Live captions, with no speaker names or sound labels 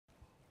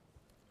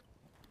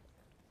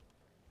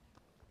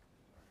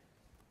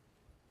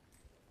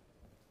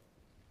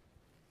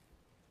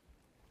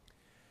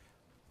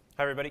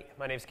Hi everybody,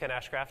 my name is Ken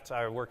Ashcraft.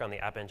 I work on the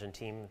App Engine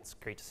team. It's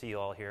great to see you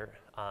all here.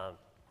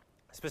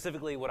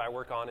 Specifically, what I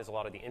work on is a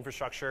lot of the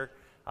infrastructure.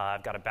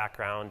 I've got a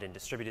background in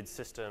distributed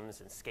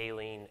systems and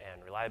scaling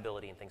and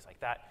reliability and things like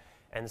that.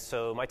 And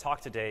so my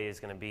talk today is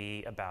going to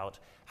be about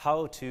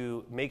how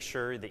to make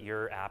sure that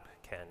your app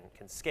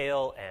can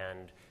scale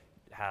and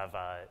have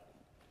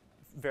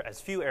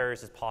as few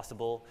errors as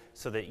possible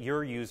so that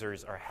your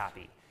users are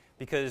happy.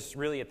 Because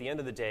really, at the end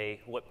of the day,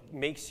 what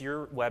makes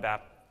your web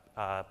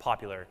app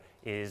popular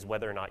is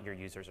whether or not your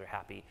users are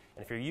happy.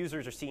 And if your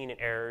users are seeing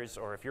errors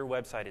or if your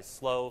website is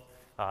slow,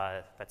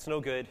 that's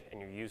no good and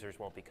your users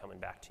won't be coming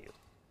back to you.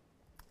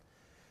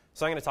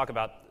 So I'm going to talk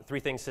about three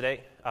things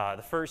today.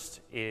 The first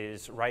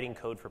is writing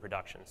code for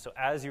production. So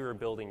as you are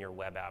building your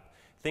web app,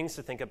 things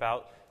to think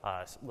about,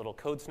 little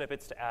code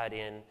snippets to add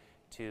in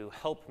to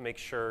help make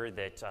sure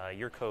that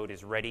your code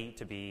is ready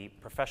to be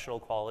professional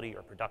quality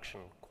or production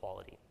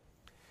quality.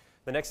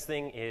 The next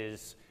thing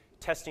is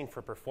testing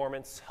for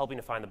performance, helping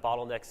to find the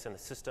bottlenecks in the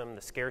system,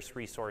 the scarce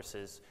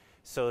resources,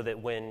 so that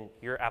when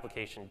your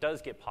application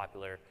does get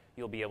popular,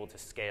 you'll be able to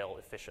scale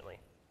efficiently.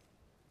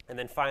 And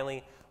then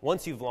finally,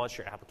 once you've launched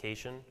your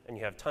application and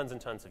you have tons and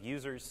tons of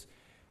users,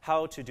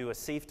 how to do a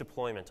safe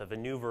deployment of a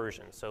new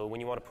version. So when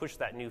you want to push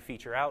that new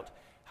feature out,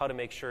 how to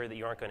make sure that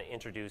you aren't going to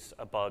introduce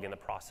a bug in the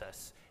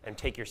process and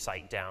take your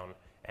site down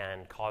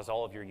and cause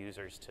all of your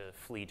users to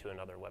flee to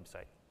another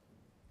website.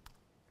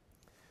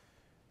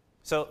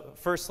 So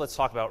first, let's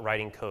talk about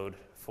writing code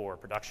for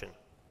production.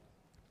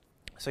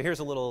 So here's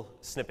a little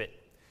snippet.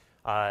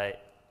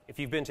 If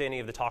you've been to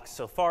any of the talks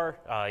so far,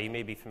 you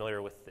may be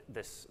familiar with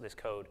this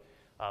code.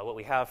 What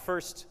we have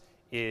first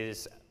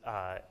is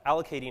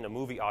allocating a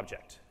movie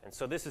object. And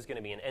so this is going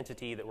to be an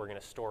entity that we're going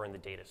to store in the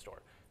data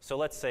store. So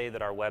let's say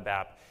that our web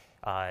app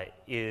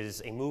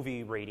is a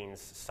movie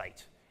ratings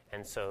site.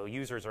 And so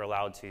users are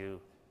allowed to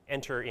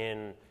enter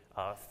in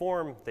a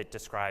form that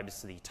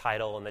describes the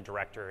title and the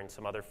director and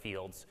some other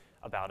fields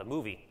about a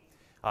movie.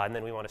 And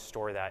then we want to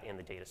store that in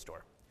the data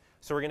store.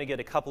 So we're going to get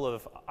a couple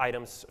of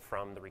items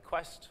from the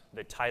request,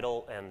 the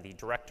title and the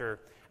director,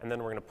 and then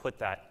we're going to put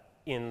that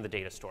in the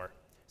data store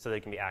so that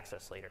it can be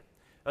accessed later.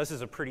 Now, this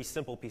is a pretty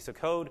simple piece of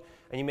code,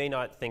 and you may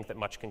not think that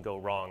much can go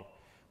wrong.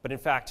 But in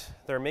fact,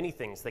 there are many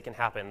things that can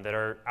happen that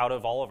are out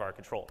of all of our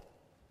control.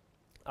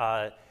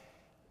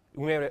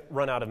 We may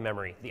run out of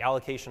memory. The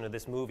allocation of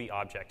this movie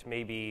object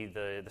may be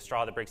the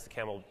straw that breaks the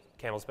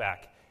camel's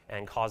back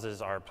and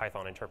causes our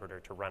Python interpreter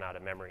to run out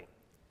of memory.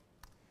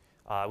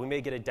 We may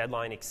get a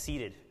deadline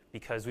exceeded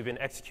because we've been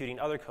executing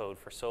other code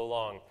for so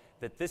long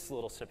that this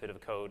little snippet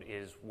of code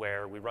is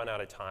where we run out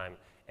of time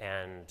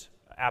and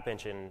App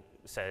Engine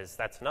says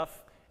that's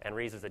enough and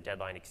raises a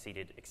deadline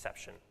exceeded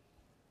exception.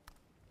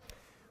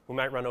 We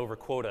might run over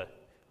quota.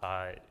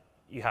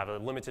 You have a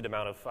limited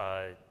amount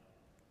of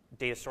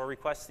data store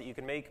requests that you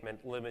can make,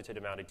 limited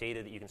amount of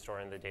data that you can store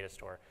in the data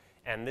store.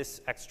 And this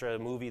extra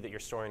movie that you're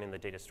storing in the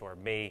data store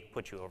may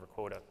put you over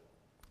quota.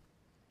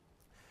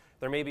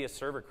 There may be a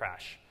server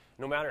crash.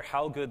 No matter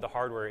how good the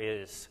hardware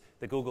is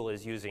that Google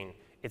is using,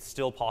 it's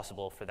still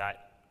possible for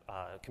that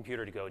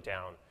computer to go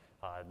down.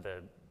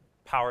 The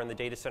power in the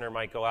data center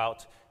might go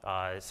out.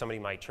 Somebody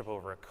might trip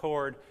over a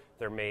cord.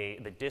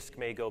 The disk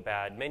may go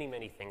bad. Many,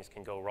 many things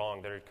can go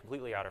wrong that are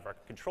completely out of our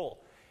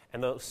control.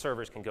 And those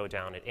servers can go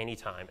down at any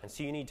time. And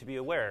so you need to be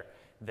aware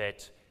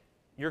that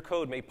your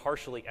code may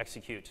partially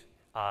execute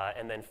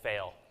and then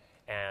fail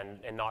and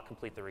not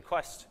complete the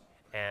request,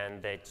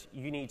 and that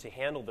you need to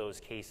handle those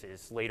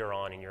cases later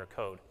on in your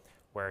code,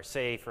 where,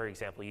 say, for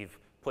example, you've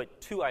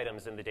put 2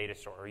 items in the data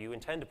store, or you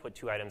intend to put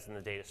 2 items in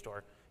the data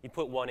store. You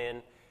put one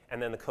in,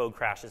 and then the code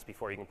crashes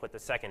before you can put the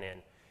second in.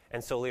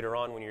 And so later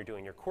on when you're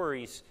doing your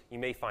queries, you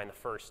may find the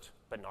first,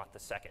 but not the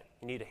second.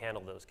 You need to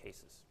handle those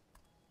cases.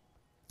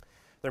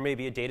 There may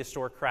be a data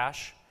store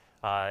crash.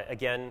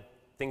 Again,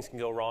 things can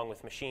go wrong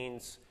with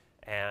machines,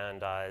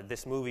 and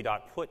this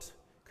movie.put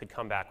could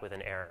come back with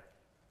an error.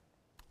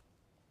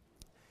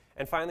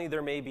 And finally,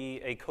 there may be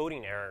a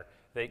coding error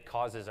that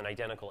causes an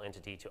identical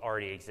entity to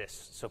already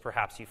exist. So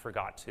perhaps you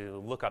forgot to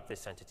look up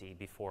this entity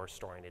before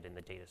storing it in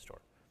the data store.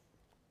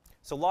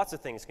 So lots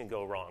of things can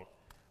go wrong.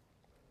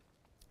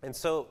 And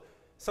so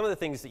some of the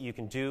things that you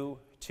can do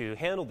to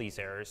handle these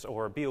errors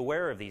or be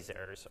aware of these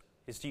errors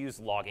is to use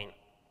logging.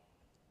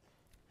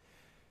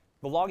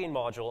 The logging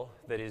module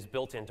that is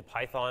built into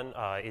Python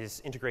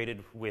is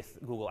integrated with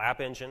Google App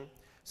Engine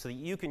so that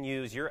you can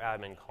use your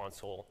admin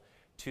console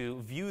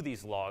to view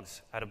these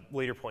logs at a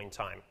later point in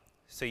time.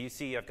 So you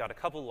see I've got a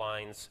couple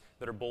lines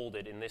that are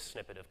bolded in this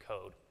snippet of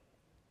code.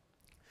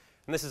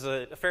 And this is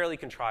a fairly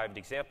contrived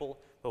example,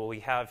 but what we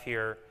have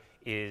here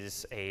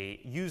is a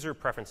user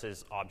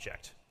preferences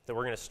object that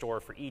we're going to store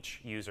for each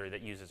user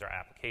that uses our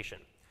application.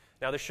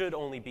 Now, there should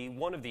only be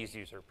one of these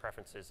user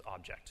preferences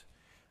object.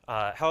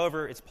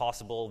 However, it's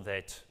possible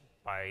that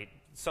by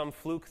some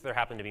fluke, there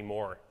happen to be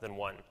more than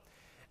one.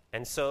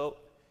 And so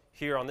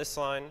here on this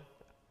line,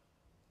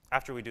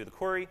 after we do the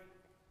query,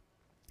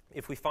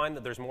 if we find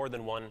that there's more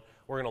than one,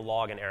 we're going to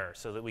log an error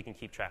so that we can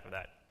keep track of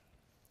that.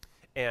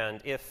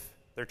 And if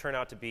there turn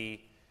out to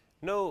be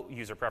no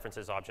user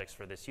preferences objects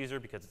for this user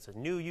because it's a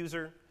new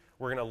user.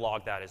 We're going to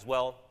log that as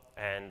well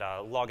and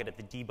log it at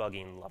the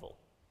debugging level.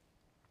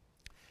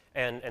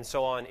 And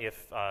so on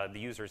if the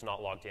user is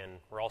not logged in.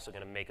 We're also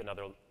going to make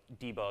another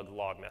debug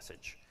log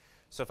message.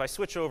 So if I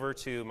switch over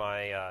to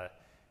my,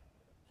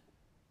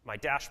 my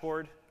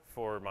dashboard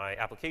for my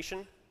application,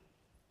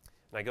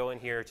 and I go in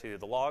here to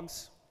the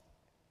logs,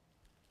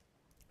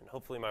 and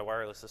hopefully my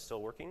wireless is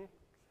still working.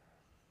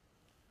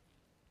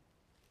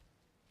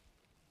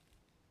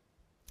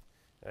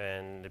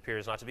 And it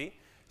appears not to be.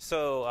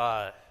 So,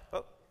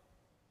 oh.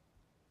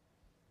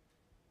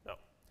 No.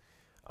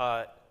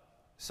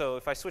 So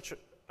if I switch,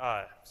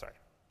 sorry.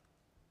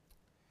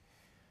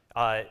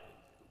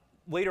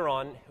 Later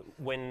on,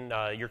 when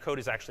your code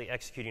is actually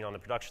executing on the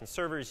production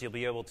servers, you'll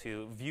be able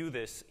to view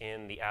this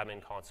in the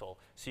admin console.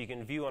 So you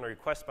can view on a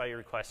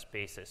request-by-request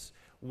basis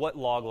what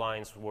log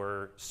lines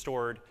were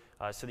stored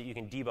so that you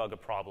can debug a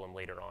problem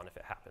later on if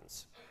it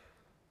happens.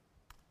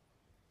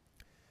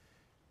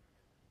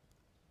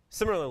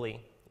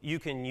 Similarly, you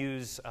can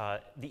use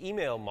the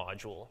email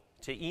module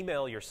to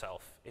email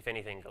yourself if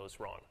anything goes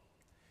wrong.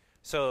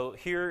 So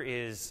here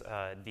is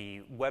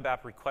the web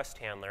app request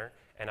handler,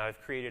 and I've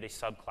created a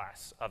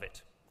subclass of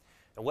it.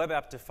 A web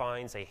app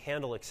defines a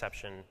handle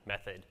exception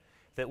method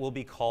that will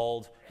be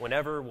called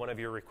whenever one of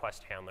your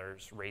request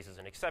handlers raises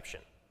an exception.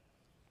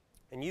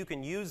 And you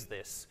can use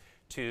this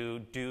to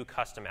do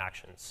custom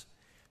actions.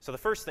 So the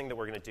first thing that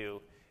we're going to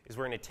do is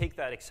we're going to take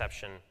that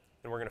exception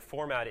and we're going to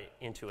format it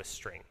into a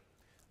string.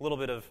 A little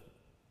bit of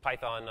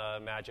Python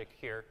magic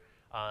here.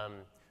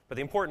 But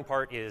the important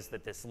part is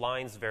that this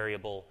lines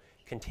variable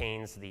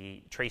contains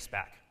the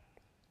traceback.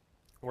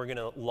 We're going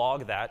to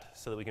log that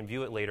so that we can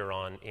view it later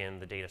on in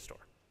the data store.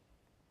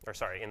 Or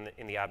sorry,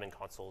 in the admin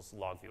console's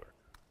log viewer.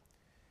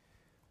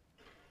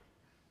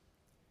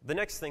 The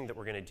next thing that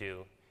we're going to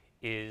do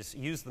is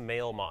use the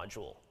mail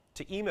module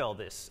to email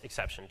this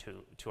exception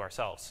to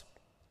ourselves.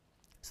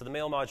 So the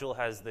mail module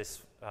has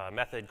this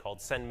method called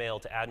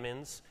sendMail to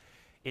admins.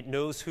 It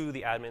knows who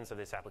the admins of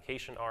this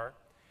application are,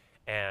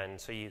 and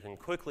so you can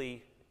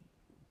quickly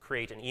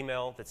create an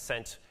email that's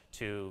sent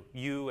to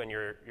you and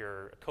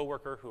your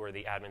coworker who are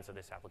the admins of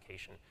this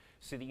application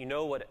so that you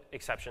know what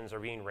exceptions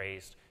are being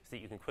raised so that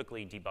you can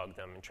quickly debug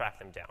them and track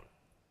them down.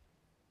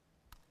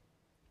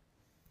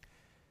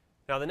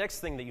 Now, the next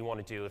thing that you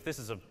want to do, if this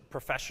is a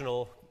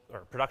professional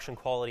or production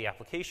quality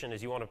application,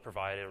 is you want to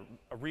provide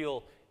a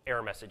real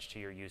error message to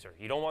your user.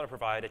 You don't want to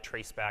provide a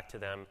traceback to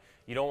them.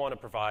 You don't want to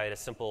provide a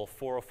simple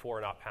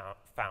 404 not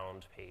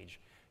found page.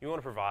 You want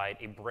to provide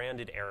a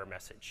branded error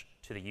message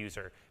to the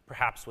user,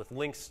 perhaps with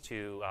links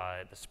to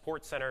the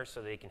support center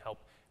so they can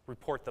help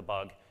report the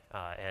bug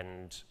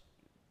and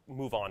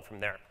move on from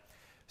there.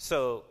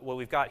 So what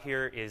we've got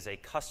here is a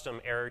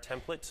custom error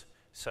template.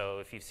 So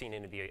if you've seen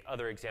any of the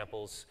other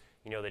examples,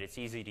 you know that it's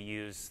easy to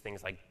use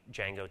things like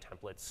Django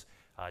templates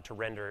to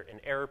render an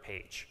error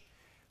page.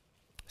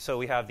 So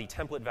we have the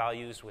template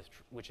values,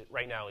 which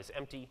right now is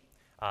empty.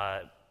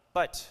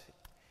 But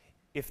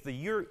if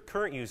the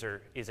current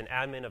user is an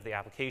admin of the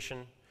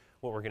application,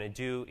 what we're going to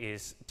do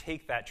is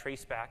take that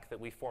traceback that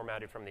we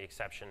formatted from the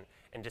exception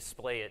and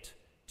display it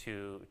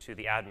to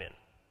the admin,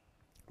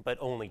 but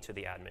only to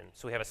the admin.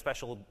 So we have a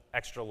special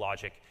extra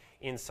logic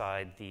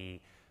inside the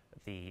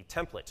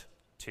template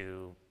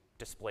to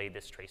display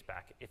this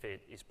traceback if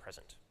it is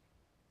present.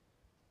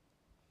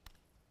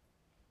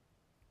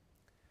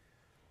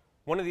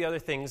 One of the other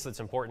things that's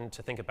important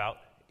to think about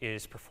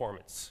is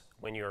performance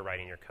when you're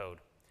writing your code.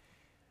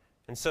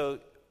 And so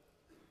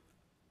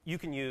you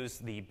can use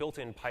the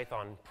built-in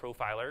Python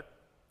profiler.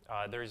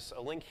 There's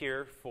a link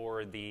here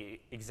for the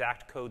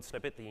exact code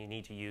snippet that you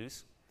need to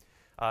use.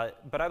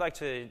 But I'd like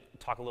to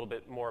talk a little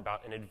bit more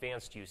about an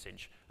advanced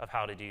usage of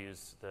how to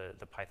use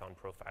the Python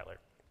profiler.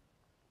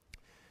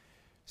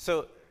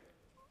 So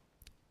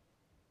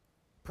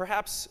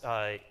perhaps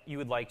you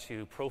would like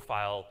to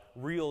profile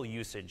real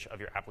usage of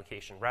your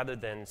application rather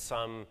than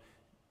some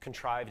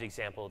contrived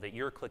example that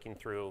you're clicking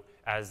through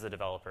as the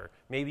developer.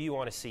 Maybe you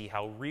want to see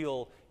how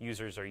real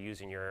users are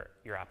using your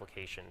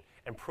application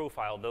and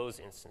profile those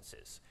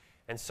instances.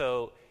 And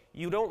so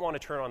you don't want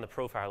to turn on the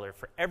profiler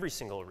for every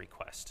single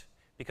request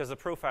because the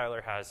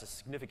profiler has a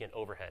significant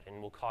overhead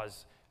and will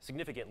cause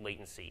significant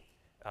latency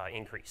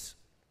increase.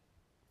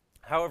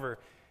 However,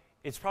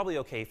 it's probably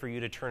okay for you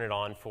to turn it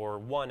on for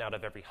 1 out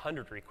of every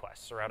 100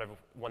 requests or out of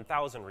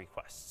 1,000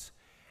 requests.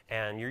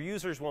 And your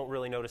users won't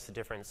really notice the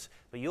difference,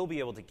 but you'll be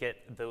able to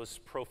get those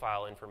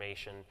profile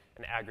information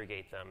and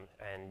aggregate them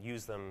and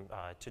use them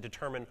to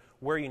determine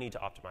where you need to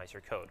optimize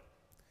your code.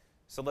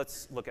 So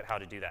let's look at how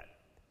to do that.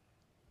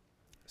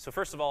 So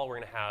first of all, we're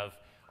going to have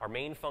our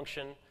main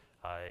function.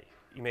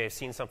 You may have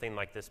seen something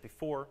like this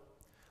before.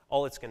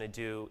 All it's going to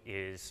do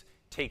is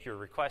take your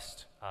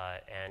request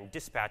and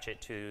dispatch it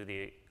to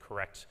the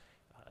correct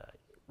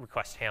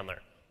request handler.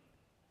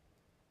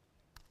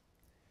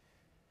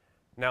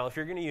 Now, if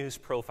you're going to use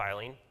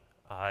profiling,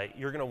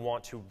 you're going to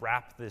want to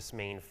wrap this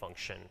main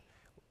function.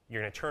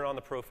 You're going to turn on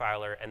the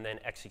profiler and then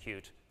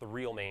execute the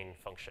real main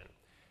function.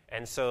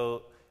 And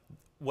so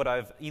What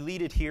I've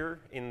deleted here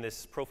in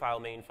this profile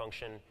main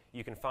function,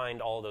 you can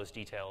find all those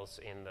details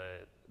in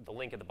the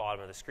link at the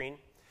bottom of the screen.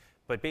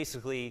 But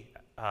basically,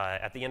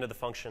 at the end of the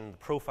function, the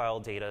profile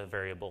data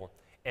variable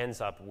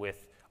ends up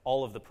with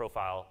all of the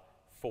profile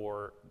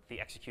for the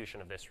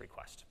execution of this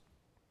request.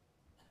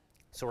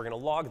 So we're going to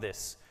log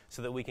this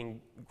so that we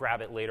can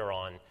grab it later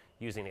on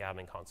using the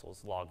admin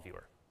console's log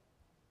viewer.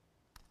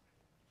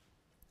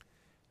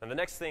 And the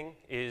next thing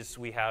is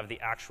we have the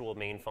actual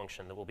main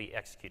function that will be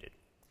executed.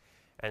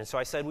 And so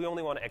I said we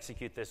only want to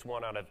execute this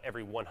 1 out of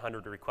every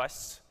 100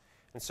 requests.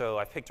 And so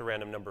I picked a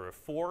random number of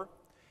 4.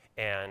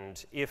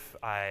 And if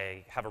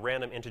I have a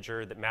random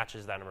integer that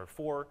matches that number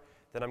 4,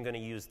 then I'm going to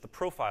use the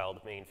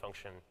profiled main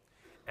function.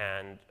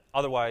 And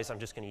otherwise, I'm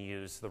just going to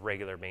use the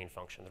regular main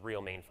function, the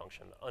real main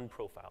function, the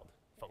unprofiled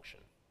function.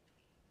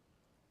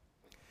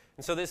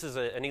 And so this is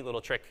a neat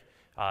little trick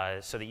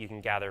so that you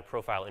can gather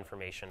profile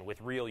information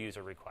with real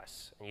user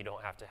requests, and you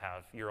don't have to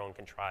have your own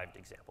contrived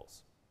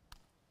examples.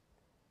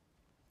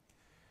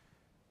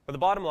 But the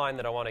bottom line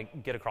that I want to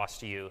get across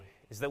to you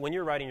is that when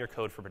you're writing your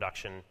code for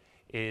production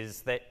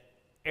is that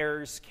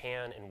errors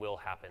can and will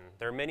happen.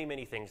 There are many,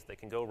 many things that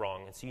can go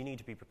wrong, and so you need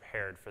to be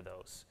prepared for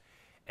those.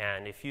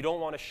 And if you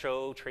don't want to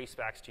show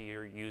tracebacks to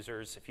your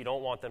users, if you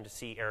don't want them to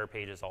see error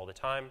pages all the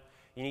time,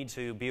 you need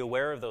to be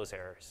aware of those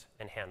errors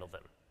and handle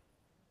them.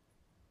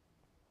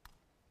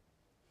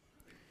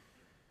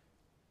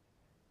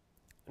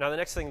 Now, the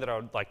next thing that I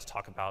would like to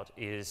talk about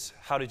is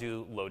how to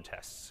do load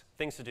tests,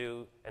 things to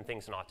do and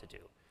things not to do.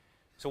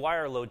 So why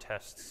are load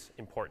tests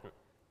important?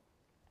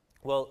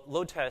 Well,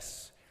 load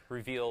tests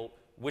reveal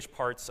which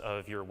parts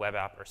of your web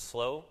app are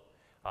slow,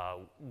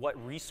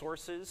 what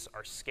resources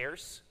are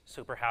scarce,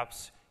 so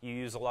perhaps you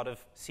use a lot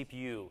of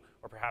CPU,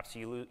 or perhaps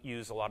you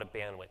use a lot of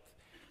bandwidth.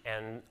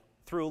 And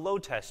through a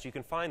load test, you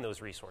can find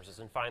those resources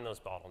and find those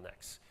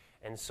bottlenecks.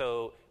 And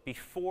so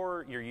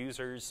before your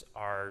users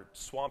are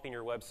swamping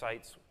your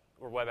websites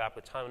or web app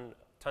with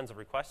tons of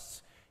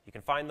requests, you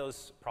can find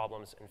those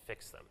problems and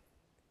fix them.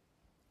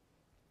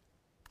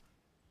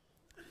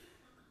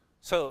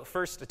 So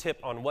first, a tip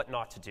on what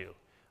not to do.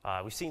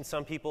 We've seen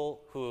some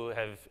people who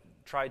have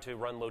tried to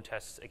run load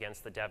tests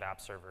against the dev app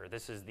server.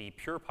 This is the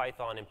pure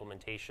Python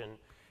implementation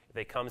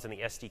that comes in the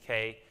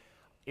SDK.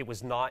 It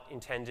was not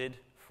intended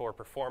for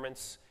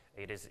performance.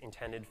 It is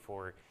intended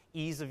for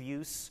ease of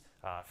use,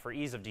 for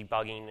ease of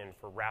debugging, and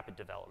for rapid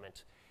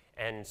development.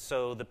 And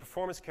so the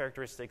performance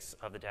characteristics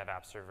of the dev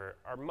app server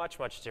are much,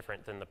 much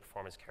different than the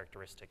performance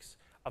characteristics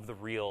of the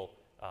real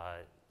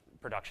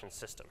production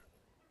system.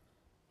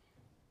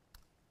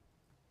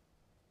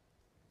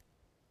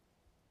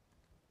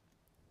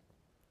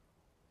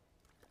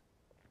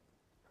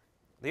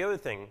 The other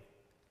thing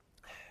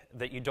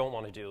that you don't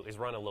want to do is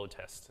run a load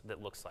test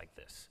that looks like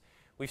this.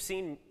 We've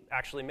seen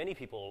actually many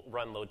people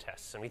run load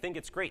tests, and we think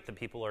it's great that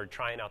people are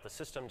trying out the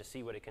system to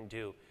see what it can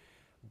do.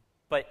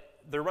 But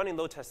they're running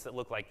load tests that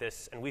look like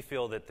this, and we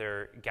feel that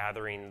they're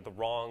gathering the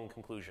wrong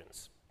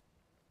conclusions.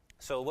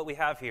 So what we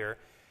have here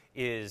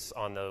is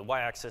on the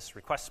y-axis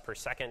requests per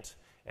second,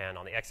 and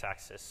on the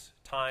x-axis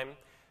time.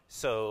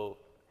 So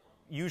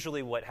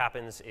usually what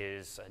happens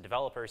is a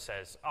developer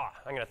says,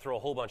 I'm going to throw a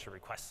whole bunch of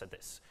requests at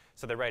this.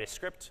 So they write a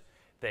script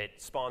that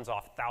spawns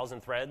off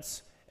 1,000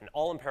 threads, and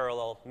all in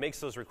parallel makes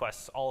those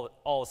requests all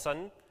of a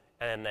sudden,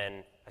 and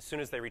then as soon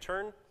as they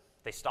return,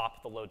 they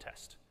stop the load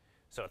test.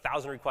 So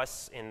 1,000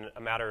 requests in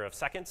a matter of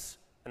seconds,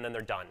 and then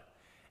they're done.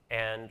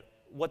 And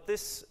what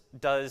this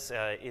does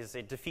is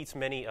it defeats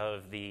many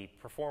of the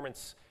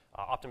performance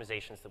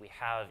optimizations that we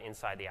have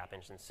inside the App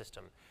Engine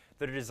system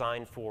that are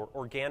designed for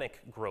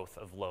organic growth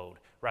of load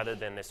rather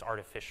than this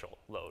artificial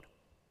load.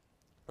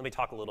 Let me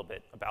talk a little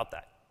bit about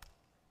that.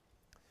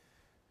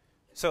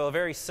 So a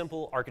very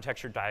simple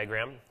architecture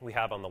diagram we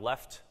have on the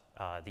left,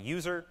 the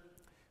user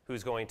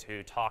who's going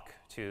to talk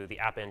to the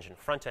App Engine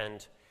front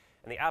end.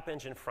 And the App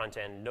Engine front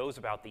end knows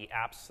about the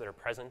apps that are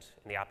present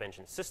in the App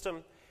Engine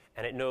system,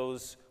 and it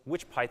knows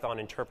which Python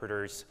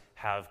interpreters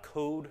have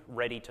code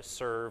ready to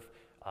serve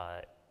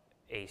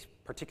a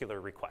particular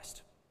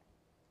request.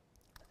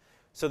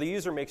 So the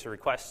user makes a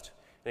request,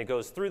 and it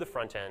goes through the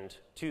front end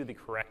to the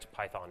correct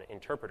Python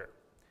interpreter.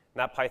 And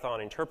that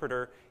Python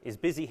interpreter is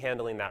busy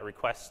handling that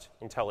request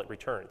until it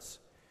returns.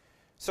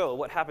 So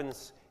what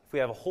happens if we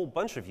have a whole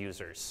bunch of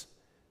users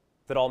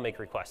that all make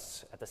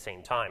requests at the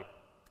same time?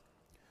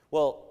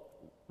 Well,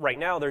 right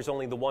now there's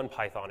only the one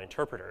Python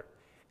interpreter,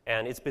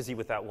 and it's busy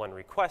with that one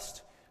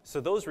request. So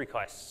those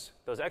requests,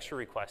 those extra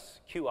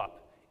requests, queue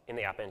up in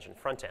the App Engine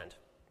front end.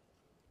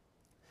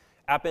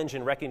 App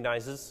Engine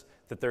recognizes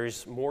that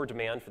there's more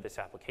demand for this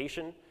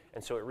application,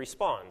 and so it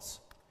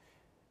responds.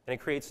 And it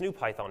creates new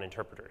Python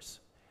interpreters.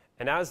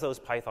 And as those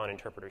Python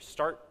interpreters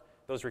start,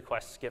 those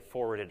requests get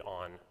forwarded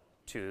on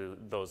to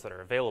those that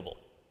are available.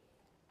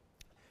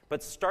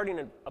 But starting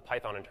a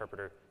Python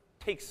interpreter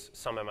takes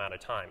some amount of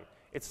time.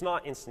 It's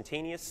not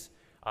instantaneous,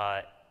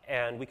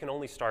 and we can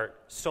only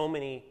start so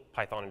many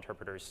Python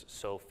interpreters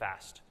so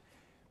fast.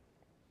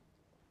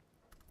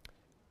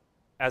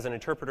 As an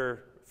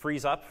interpreter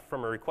frees up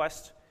from a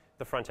request,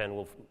 the front end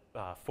will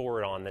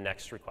forward on the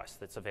next request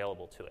that's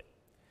available to it.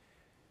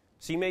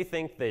 So you may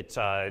think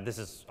that this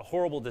is a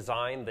horrible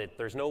design, that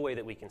there's no way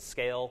that we can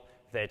scale,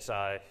 that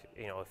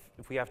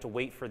if we have to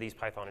wait for these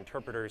Python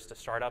interpreters to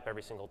start up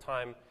every single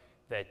time,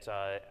 that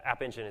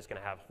App Engine is going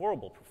to have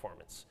horrible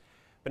performance.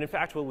 But in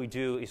fact, what we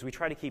do is we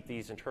try to keep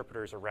these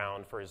interpreters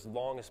around for as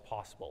long as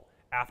possible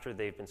after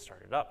they've been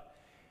started up.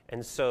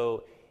 And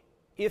so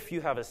if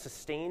you have a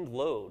sustained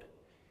load,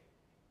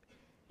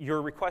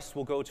 your request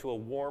will go to a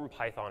warm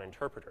Python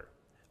interpreter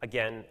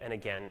again and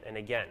again and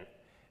again.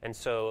 And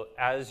so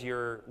as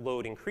your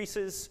load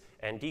increases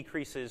and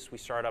decreases, we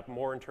start up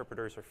more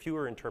interpreters or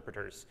fewer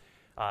interpreters.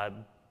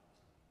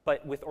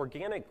 But with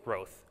organic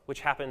growth,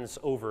 which happens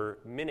over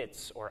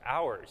minutes or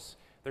hours,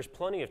 there's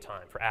plenty of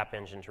time for App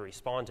Engine to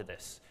respond to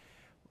this.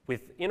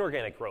 With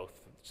inorganic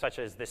growth, such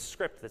as this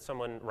script that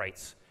someone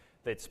writes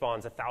that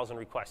spawns 1,000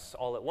 requests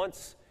all at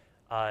once,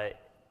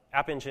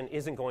 App Engine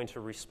isn't going to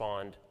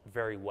respond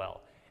very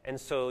well. And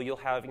so you'll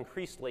have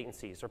increased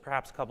latencies or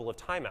perhaps a couple of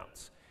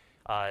timeouts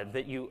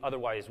that you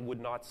otherwise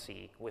would not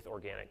see with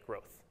organic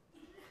growth.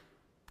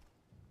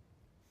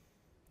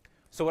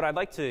 So what I'd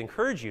like to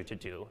encourage you to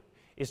do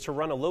is to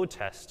run a load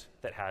test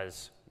that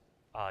has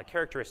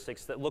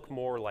characteristics that look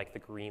more like the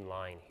green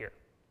line here.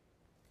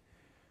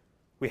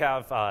 We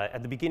have,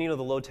 at the beginning of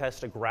the load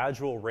test, a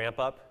gradual ramp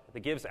up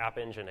that gives App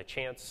Engine a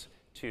chance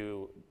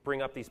to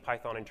bring up these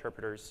Python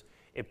interpreters.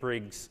 It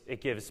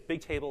gives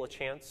Bigtable a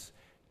chance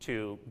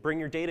to bring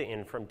your data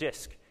in from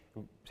disk,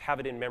 have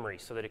it in memory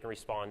so that it can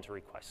respond to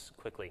requests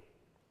quickly.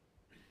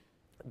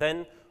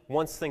 Then,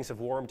 once things have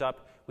warmed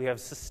up, we have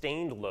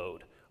sustained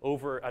load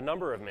over a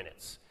number of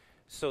minutes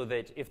so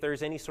that if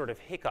there's any sort of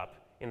hiccup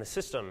in the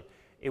system,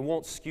 it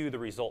won't skew the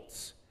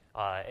results,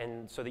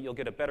 and so that you'll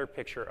get a better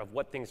picture of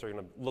what things are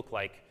going to look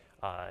like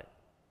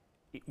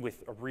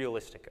with a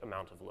realistic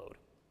amount of load.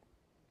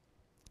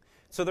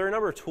 So there are a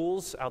number of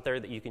tools out there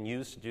that you can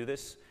use to do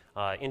this.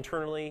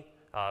 Internally,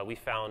 we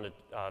found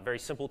a very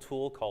simple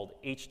tool called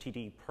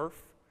HTTPerf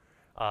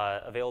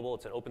available.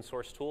 It's an open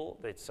source tool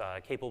that's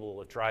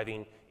capable of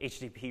driving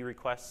HTTP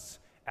requests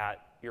at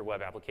your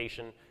web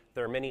application.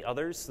 There are many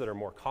others that are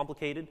more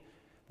complicated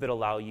that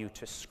allow you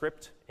to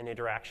script an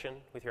interaction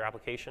with your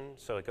application.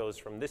 So it goes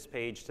from this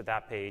page to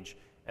that page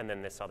and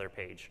then this other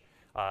page.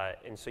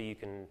 And so you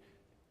can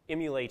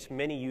emulate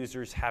many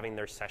users having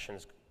their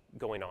sessions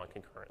going on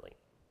concurrently.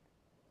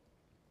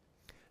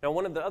 Now,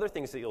 one of the other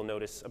things that you'll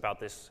notice about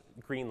this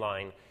green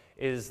line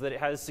is that it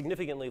has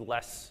significantly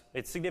less,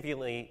 it's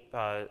significantly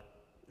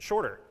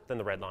shorter than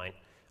the red line,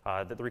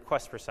 that the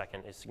requests per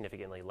second is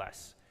significantly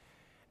less.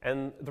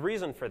 And the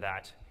reason for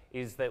that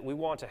is that we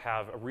want to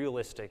have a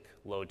realistic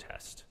load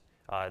test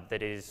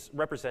that is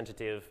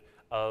representative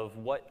of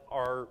what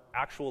our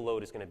actual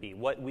load is going to be,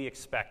 what we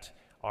expect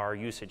our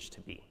usage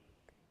to be.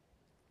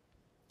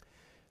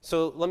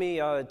 So let me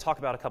talk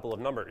about a couple of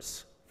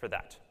numbers for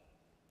that.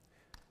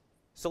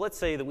 So let's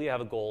say that we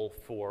have a goal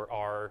for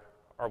our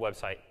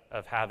website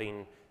of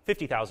having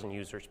 50,000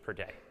 users per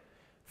day.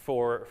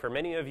 For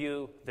many of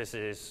you, this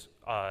is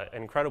an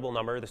incredible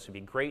number. This would be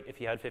great if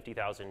you had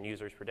 50,000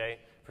 users per day.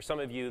 For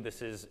some of you,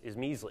 this is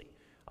measly.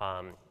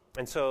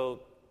 And so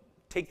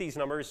take these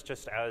numbers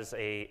just as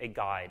a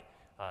guide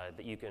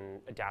that you can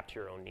adapt to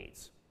your own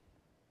needs.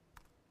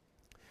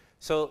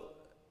 So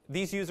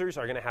these users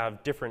are going to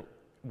have different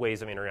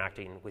ways of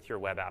interacting with your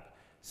web app.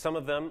 Some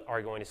of them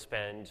are going to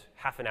spend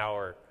half an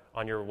hour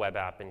on your web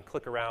app and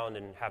click around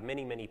and have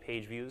many, many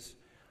page views.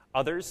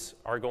 Others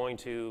are going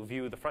to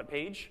view the front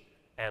page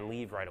and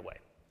leave right away.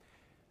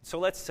 So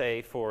let's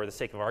say, for the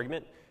sake of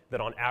argument, that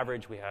on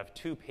average we have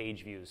 2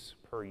 page views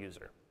per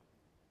user.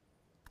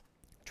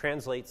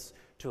 Translates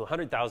to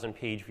 100,000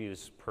 page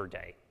views per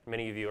day.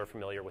 Many of you are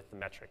familiar with the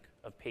metric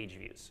of page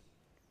views.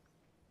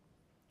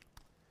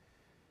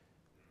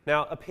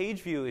 Now, a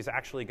page view is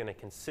actually going to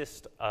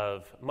consist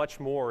of much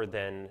more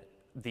than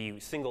the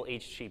single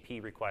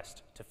HTTP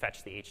request to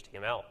fetch the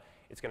HTML.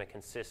 It's going to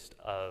consist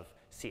of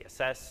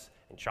CSS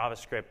and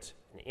JavaScript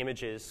and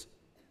images.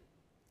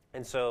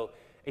 And so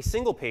a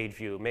single page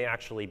view may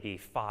actually be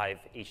 5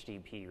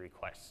 HTTP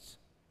requests.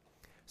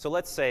 So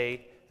let's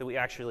say that we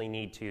actually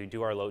need to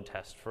do our load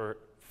test for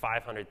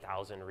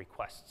 500,000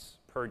 requests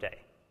per day.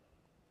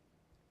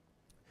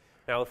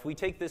 Now, if we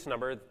take this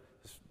number,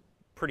 this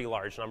pretty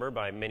large number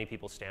by many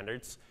people's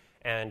standards,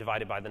 and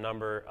divide it by the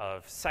number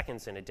of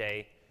seconds in a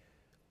day,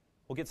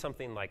 we'll get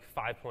something like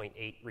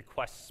 5.8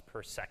 requests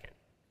per second.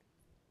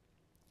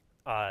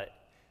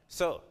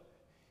 So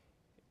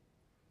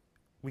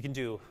we can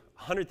do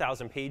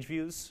 100,000 page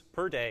views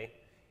per day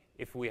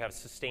if we have a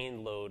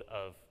sustained load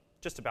of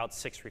just about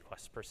 6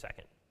 requests per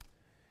second.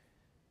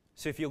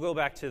 So if you'll go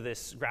back to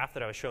this graph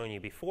that I was showing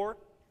you before,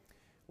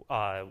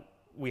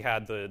 we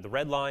had the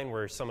red line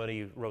where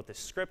somebody wrote this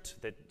script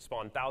that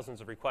spawned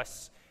thousands of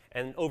requests,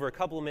 and over a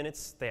couple of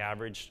minutes, they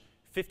averaged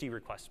 50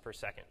 requests per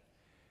second.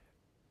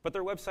 But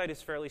their website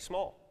is fairly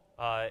small,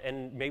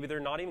 and maybe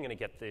they're not even going to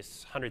get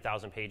this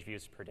 100,000 page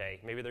views per day.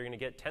 Maybe they're going to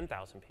get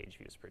 10,000 page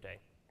views per day.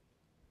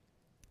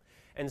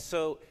 And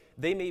so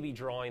they may be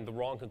drawing the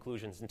wrong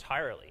conclusions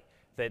entirely,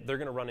 that they're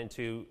going to run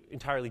into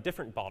entirely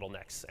different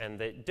bottlenecks and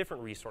that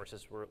different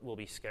resources will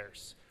be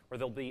scarce, or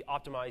they'll be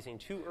optimizing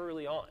too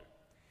early on.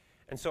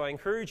 And so I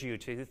encourage you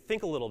to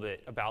think a little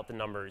bit about the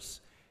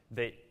numbers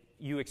that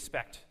you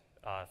expect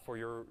for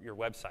your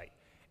website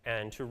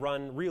and to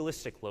run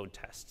realistic load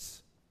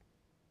tests.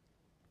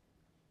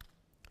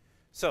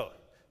 So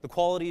the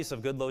qualities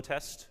of good load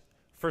test,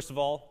 first of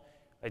all,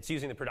 it's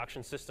using the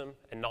production system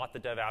and not the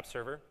dev app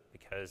server,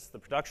 because the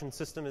production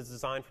system is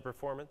designed for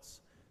performance.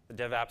 The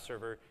dev app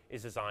server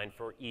is designed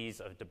for ease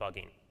of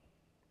debugging.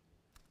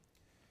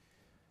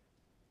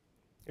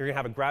 You're going to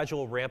have a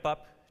gradual ramp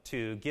up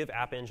to give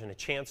App Engine a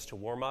chance to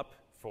warm up,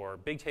 for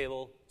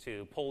Bigtable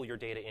to pull your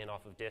data in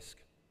off of disk,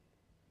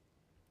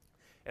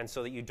 and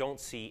so that you don't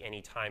see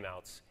any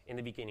timeouts in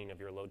the beginning of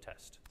your load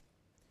test.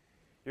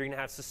 You're going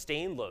to have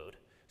sustained load,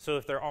 so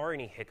if there are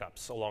any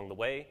hiccups along the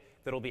way,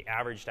 that'll be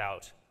averaged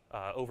out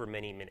over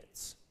many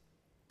minutes.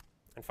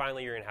 And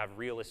finally, you're going to have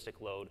realistic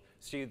load,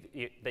 so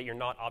that you're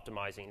not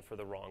optimizing for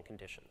the wrong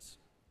conditions.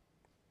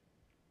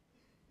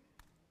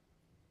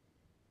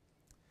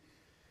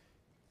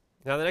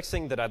 Now, the next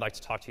thing that I'd like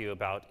to talk to you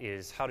about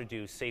is how to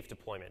do safe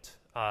deployment.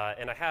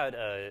 And I had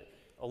a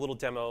little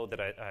demo that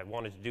I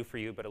wanted to do for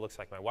you, but it looks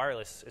like my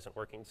wireless isn't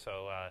working,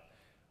 so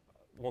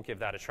won't give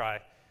that a try.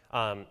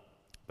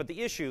 But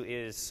the issue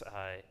is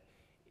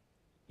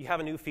you have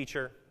a new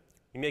feature.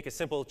 You make a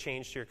simple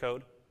change to your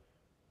code.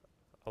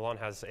 Alon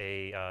has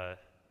a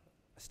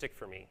stick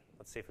for me.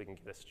 Let's see if we can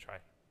give this a try.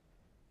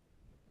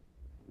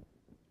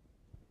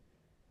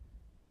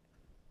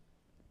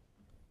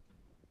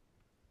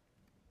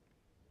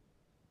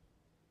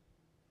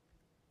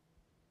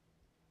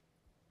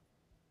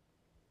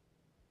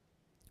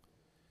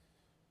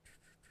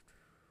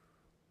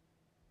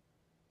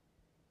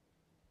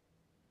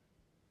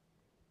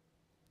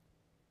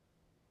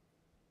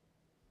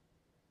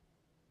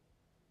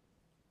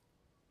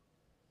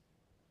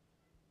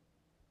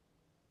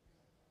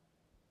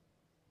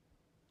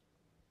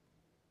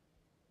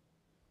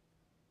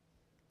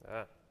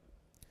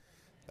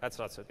 That's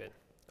not so good.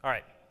 All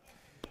right.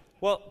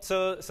 Well,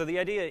 so the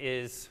idea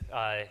is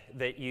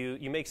that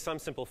you make some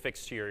simple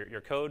fix to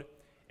your code,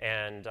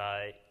 and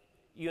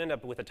you end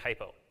up with a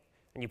typo.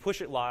 And you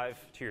push it live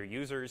to your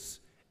users,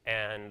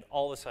 and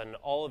all of a sudden,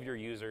 all of your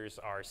users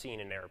are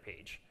seeing an error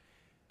page.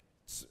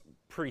 It's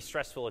a pretty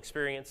stressful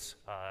experience.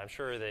 I'm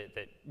sure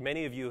that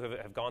many of you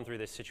have gone through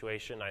this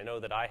situation. I know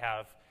that I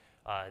have,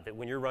 that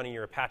when you're running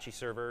your Apache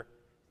server,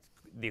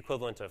 the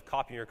equivalent of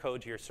copying your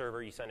code to your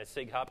server, you send a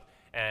SIG hop,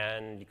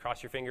 and you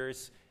cross your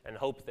fingers and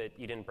hope that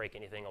you didn't break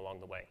anything along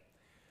the way.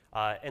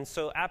 And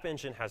so App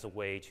Engine has a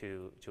way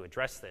to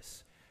address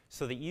this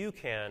so that you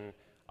can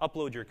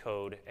upload your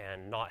code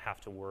and not have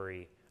to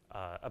worry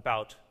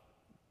about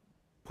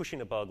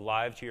pushing a bug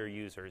live to your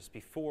users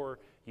before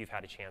you've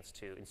had a chance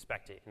to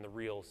inspect it in the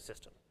real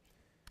system.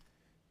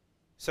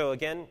 So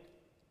again,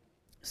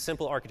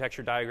 simple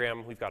architecture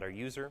diagram. We've got our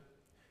user.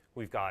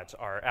 We've got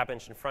our App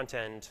Engine front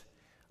end,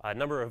 a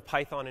number of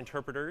Python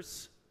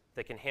interpreters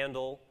that can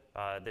handle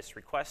this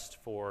request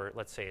for,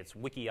 let's say it's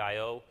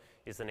wiki.io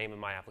is the name of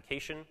my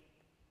application,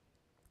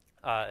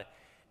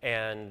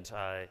 and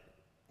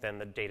then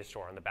the data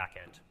store on the back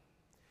end.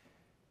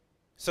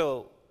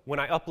 So when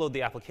I upload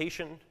the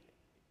application,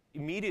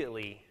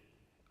 immediately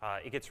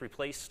it gets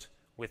replaced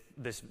with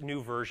this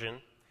new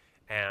version,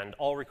 and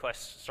all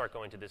requests start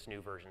going to this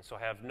new version. So I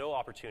have no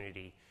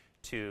opportunity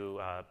to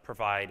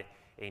provide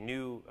a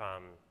new,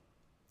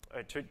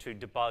 to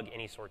debug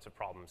any sorts of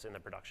problems in the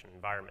production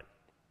environment.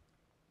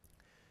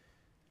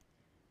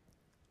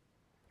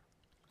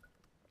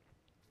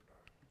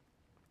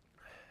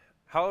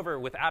 However,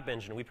 with App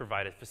Engine, we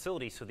provide a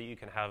facility so that you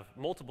can have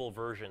multiple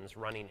versions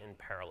running in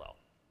parallel.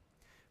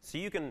 So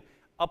you can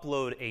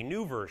upload a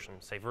new version,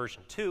 say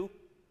version 2,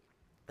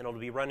 and it'll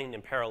be running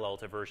in parallel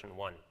to version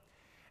 1.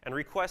 And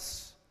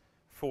requests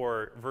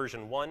for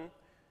version 1,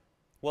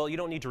 well, you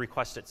don't need to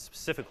request it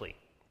specifically.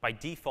 By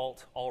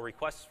default, all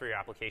requests for your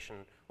application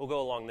will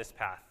go along this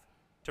path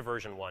to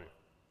version 1.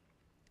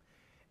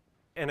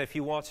 And if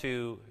you want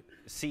to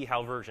see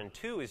how version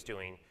 2 is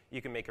doing, you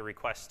can make a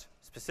request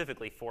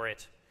specifically for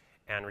it,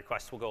 and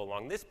requests will go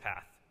along this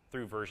path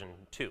through version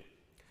 2.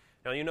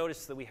 Now you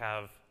notice that we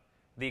have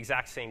the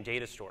exact same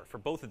data store for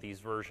both of these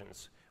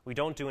versions. We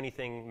don't do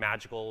anything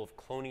magical of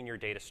cloning your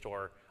data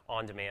store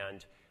on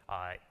demand.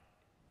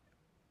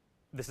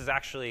 This is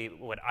actually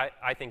what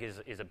I think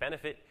is a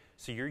benefit.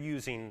 So you're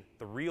using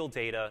the real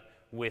data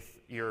with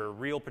your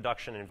real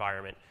production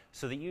environment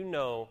so that you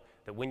know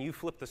that when you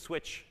flip the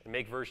switch and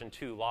make version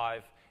 2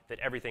 live, that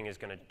everything is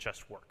going to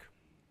just work.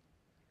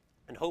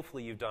 And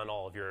hopefully you've done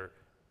all of your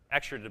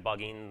extra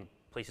debugging,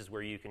 places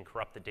where you can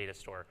corrupt the data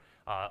store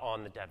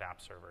on the dev app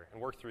server, and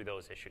work through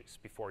those issues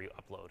before you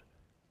upload.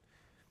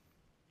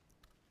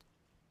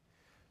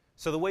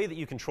 So the way that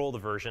you control the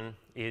version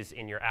is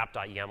in your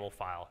app.yaml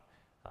file.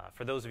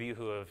 For those of you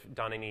who have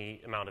done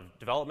any amount of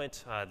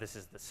development, this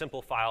is the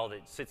simple file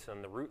that sits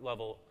in the root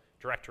level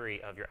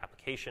directory of your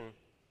application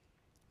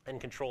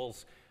and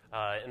controls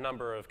a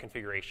number of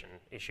configuration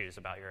issues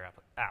about your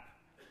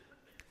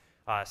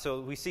app.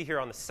 So we see here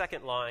on the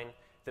second line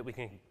that we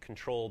can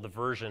control the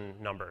version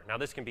number. Now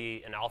this can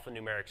be an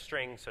alphanumeric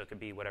string, so it could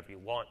be whatever you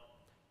want.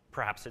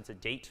 Perhaps it's a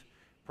date.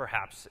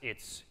 Perhaps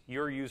it's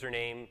your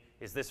username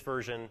is this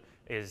version,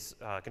 is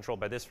controlled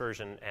by this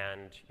version,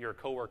 and your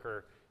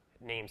coworker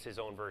names his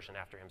own version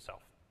after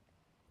himself.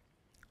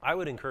 I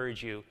would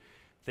encourage you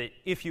that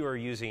if you are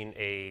using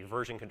a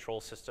version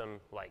control system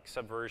like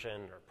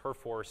Subversion or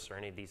Perforce or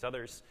any of these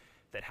others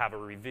that have a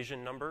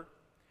revision number,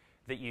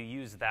 that you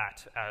use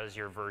that as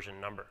your version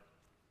number.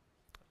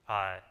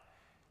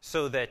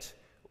 So that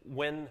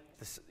when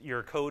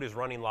your code is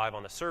running live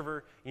on the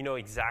server, you know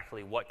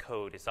exactly what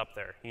code is up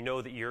there. You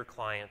know that your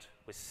client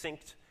was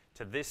synced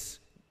to this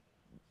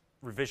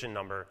revision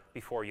number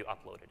before you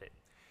uploaded it.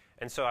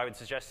 And so I would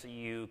suggest that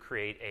you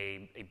create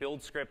a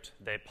build script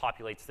that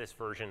populates this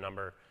version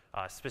number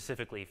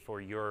specifically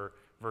for your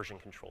version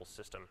control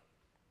system.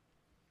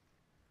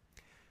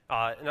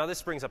 Now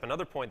this brings up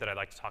another point that I'd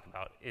like to talk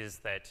about, is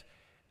that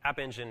App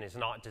Engine is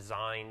not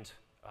designed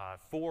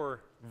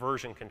for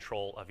version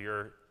control of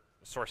your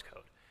source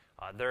code.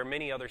 There are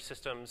many other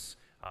systems.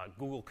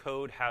 Google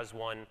Code has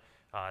one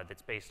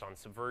that's based on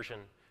Subversion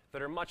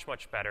that are much,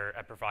 much better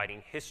at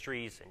providing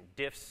histories and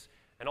diffs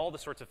and all the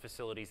sorts of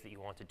facilities that you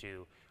want to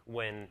do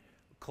when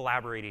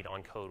collaborating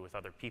on code with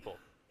other people.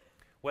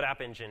 What App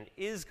Engine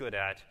is good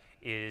at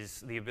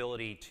is the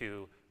ability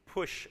to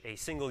push a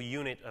single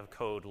unit of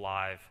code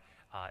live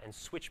and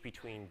switch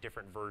between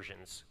different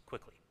versions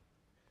quickly.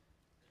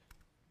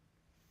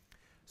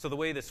 So the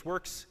way this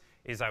works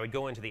is I would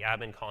go into the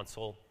admin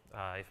console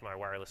if my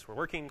wireless were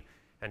working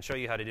and show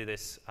you how to do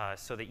this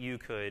so that you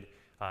could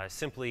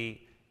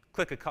simply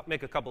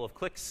make a couple of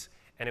clicks,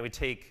 and it would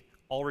take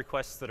all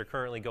requests that are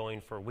currently going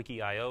for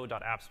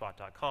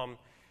wikio.appspot.com.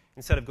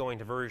 Instead of going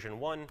to version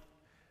 1,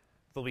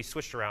 they'll be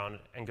switched around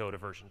and go to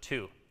version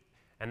 2.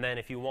 And then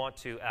if you want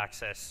to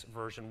access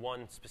version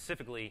 1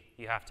 specifically,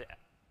 you have to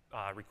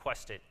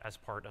request it as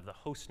part of the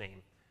host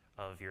name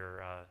of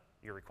your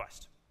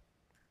request.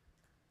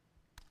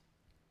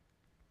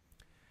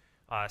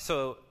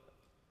 So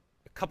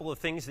a couple of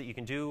things that you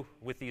can do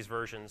with these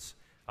versions.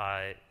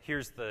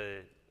 Here's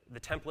the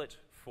template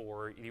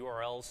for the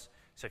URLs.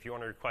 So if you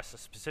want to request a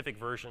specific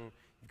version,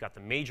 you've got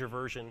the major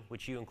version,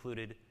 which you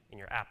included in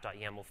your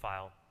app.yaml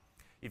file.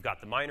 You've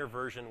got the minor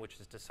version, which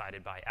is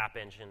decided by App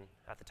Engine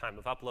at the time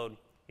of upload.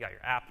 You got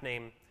your app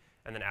name,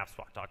 and then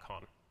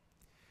appspot.com.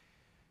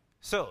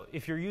 So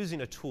if you're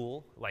using a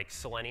tool like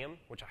Selenium,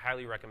 which I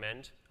highly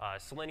recommend,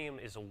 Selenium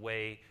is a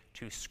way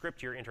to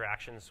script your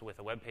interactions with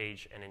a web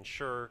page and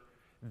ensure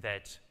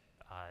that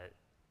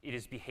it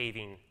is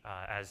behaving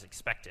as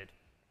expected,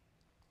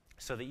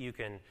 so that you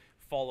can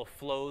follow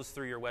flows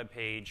through your web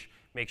page,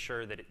 make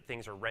sure that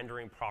things are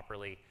rendering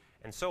properly,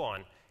 and so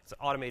on. It's an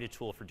automated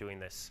tool for doing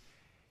this.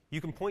 You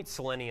can point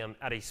Selenium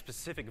at a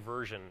specific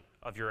version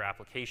of your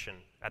application,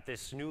 at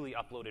this newly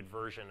uploaded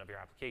version of your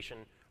application,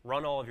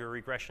 run all of your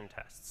regression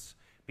tests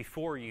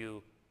before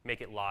you make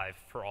it live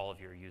for all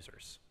of your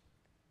users.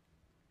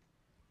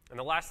 And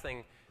the last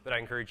thing that I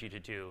encourage you to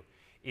do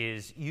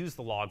is use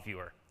the log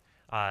viewer.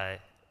 The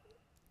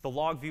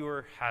log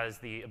viewer has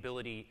the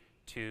ability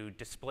to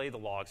display the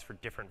logs for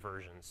different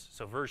versions.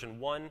 So version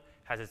 1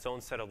 has its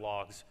own set of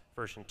logs.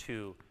 Version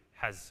 2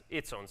 has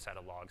its own set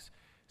of logs.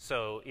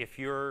 So if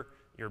your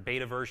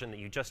beta version that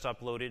you just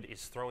uploaded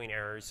is throwing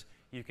errors,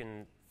 you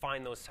can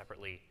find those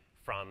separately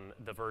from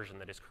the version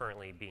that is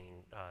currently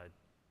being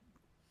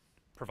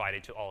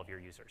provided to all of your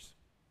users.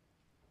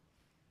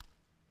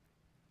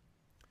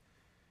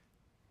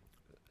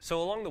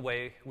 So along the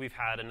way, we've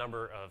had a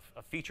number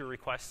of feature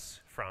requests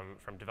from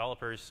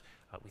developers.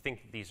 We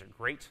think that these are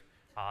great,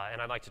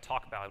 and I'd like to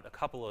talk about a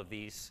couple of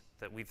these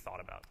that we've thought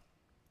about.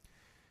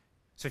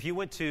 So if you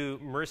went to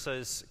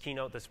Marissa's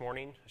keynote this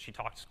morning, she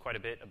talked quite a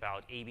bit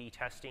about A/B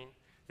testing,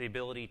 the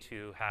ability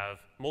to have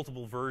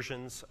multiple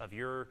versions of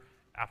your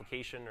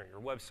application or your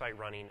website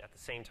running at the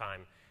same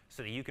time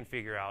so that you can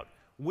figure out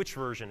which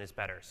version is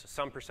better. So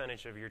some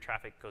percentage of your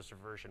traffic goes to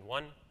version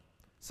 1,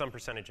 some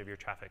percentage of your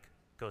traffic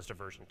goes to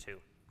version 2.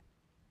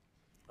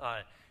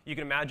 You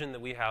can imagine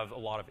that we have a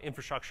lot of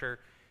infrastructure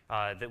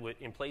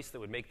in place that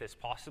would make this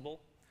possible.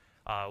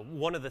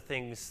 One of the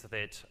things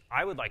that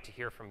I would like to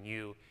hear from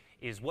you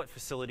is what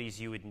facilities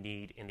you would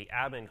need in the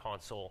admin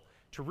console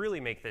to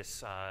really make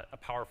this a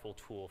powerful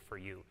tool for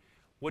you.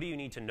 What do you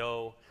need to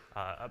know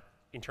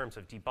in terms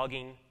of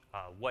debugging?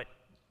 What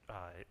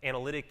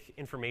analytic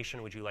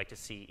information would you like to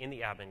see in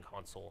the admin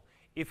console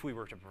if we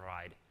were to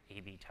provide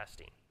A/B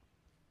testing?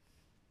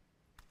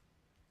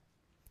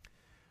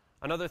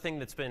 Another thing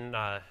that's been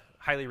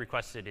highly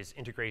requested is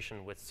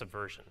integration with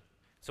Subversion.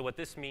 So what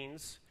this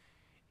means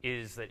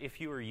is that if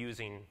you are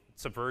using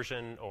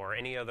Subversion or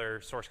any other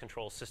source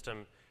control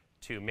system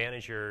to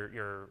manage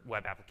your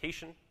web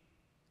application,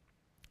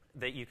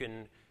 that you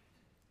can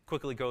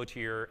quickly go to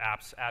your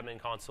app's admin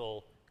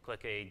console,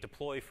 click a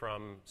Deploy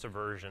from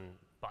Subversion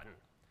button.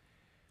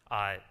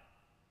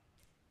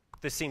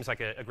 This seems like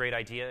a great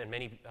idea, and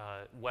many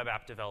web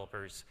app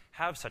developers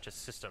have such a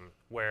system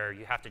where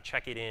you have to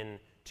check it in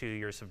to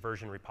your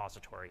Subversion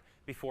repository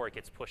before it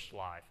gets pushed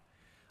live.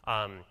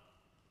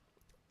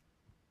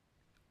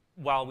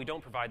 While we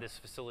don't provide this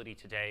facility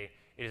today,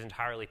 it is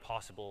entirely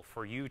possible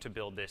for you to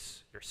build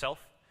this yourself.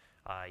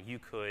 You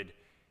could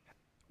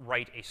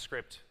write a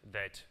script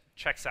that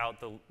checks out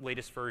the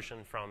latest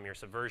version from your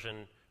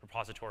Subversion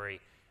repository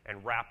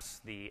and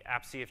wraps the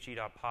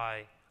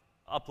appcfg.py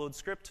upload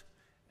script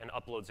and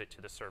uploads it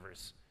to the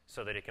servers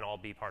so that it can all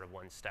be part of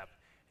one step.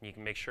 And you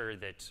can make sure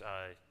that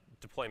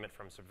deployment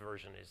from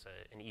Subversion is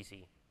an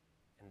easy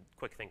and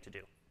quick thing to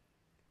do.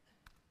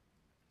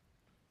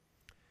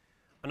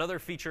 Another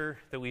feature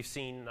that we've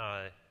seen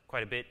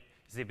quite a bit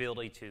is the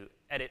ability to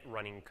edit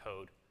running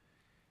code.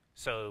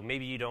 So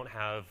maybe you don't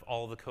have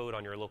all the code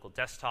on your local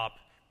desktop.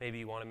 Maybe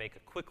you want to make a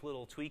quick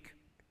little tweak.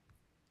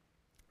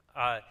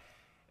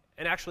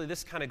 And actually,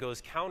 this kind of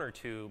goes counter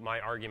to my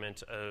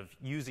argument of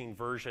using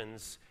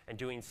versions and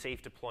doing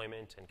safe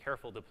deployment and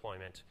careful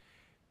deployment,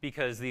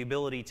 because the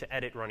ability to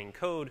edit running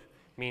code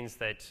means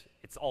that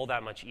it's all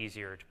that much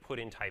easier to put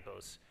in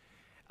typos.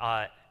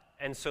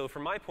 And so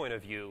from my point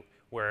of view,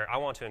 where I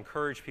want to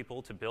encourage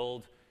people to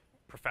build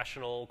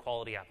professional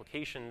quality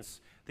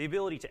applications, the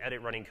ability to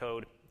edit running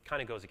code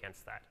kind of goes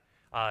against that.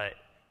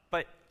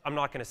 But I'm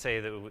not going to say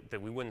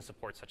that we wouldn't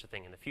support such a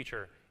thing in the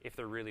future if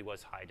there really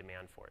was high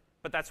demand for it.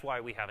 But that's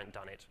why we haven't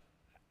done it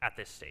at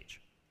this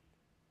stage.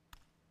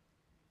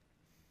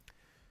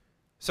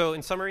 So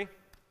in summary,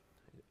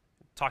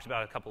 talked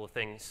about a couple of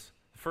things.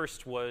 The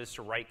first was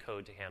to write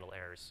code to handle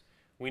errors.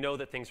 We know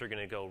that things are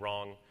going to go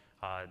wrong,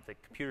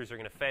 that computers are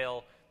going to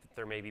fail, that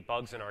there may be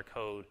bugs in our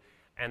code,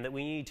 and that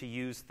we need to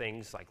use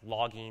things like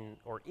logging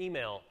or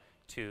email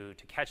to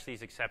catch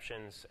these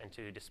exceptions and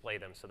to display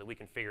them so that we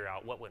can figure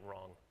out what went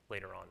wrong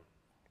later on.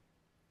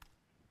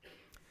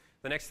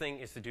 The next thing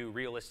is to do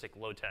realistic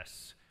load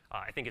tests.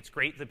 I think it's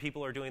great that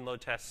people are doing load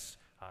tests.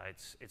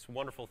 It's a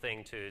wonderful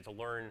thing to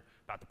learn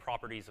about the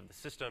properties of the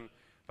system,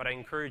 but I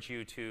encourage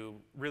you to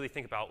really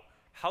think about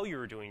how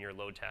you're doing your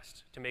load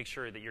test to make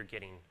sure that you're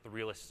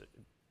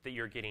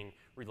getting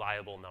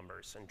reliable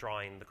numbers and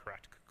drawing the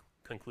correct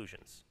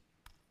conclusions.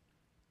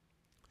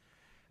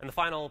 And the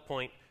final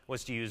point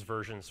was to use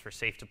versions for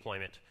safe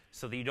deployment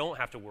so that you don't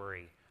have to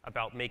worry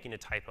about making a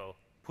typo,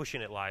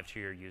 pushing it live to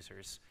your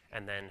users,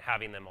 and then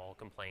having them all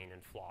complain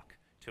and flock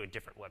to a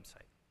different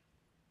website.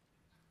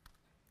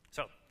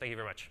 So, thank you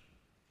very much.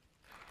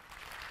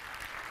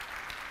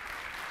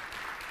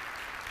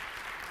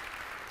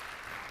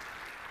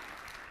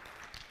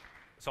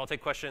 So I'll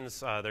take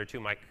questions. There are two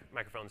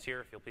microphones here.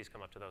 If you'll please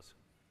come up to those.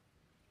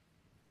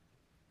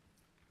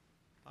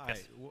 Hi.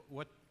 Yes.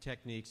 What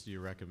techniques do you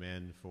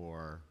recommend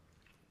for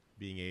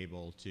being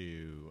able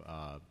to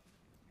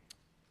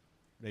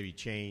maybe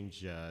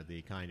change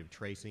the kind of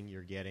tracing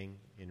you're getting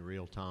in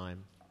real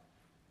time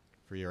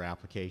for your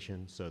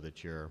application so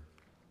that you're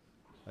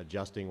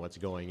adjusting what's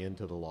going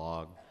into the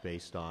log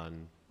based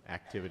on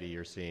activity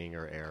you're seeing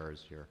or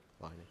errors you're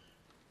finding?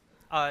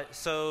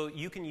 So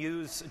you can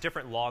use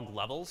different log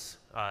levels.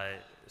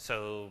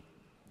 So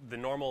the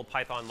normal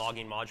Python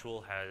logging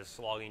module has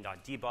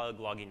logging.debug,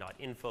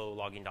 logging.info,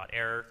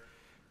 logging.error.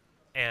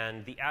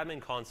 And the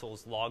admin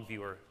console's log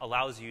viewer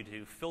allows you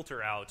to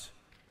filter out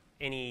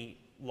any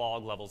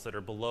log levels that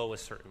are below a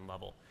certain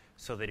level,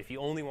 so that if you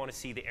only want to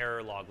see the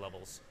error log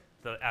levels,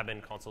 the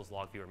admin console's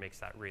log viewer makes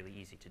that really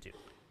easy to do.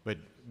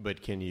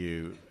 But can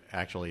you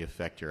actually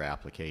affect your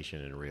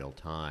application in real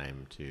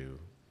time to, you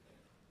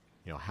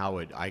know, how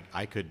would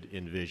I could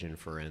envision,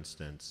 for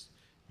instance,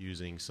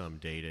 using some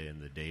data in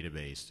the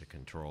database to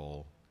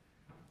control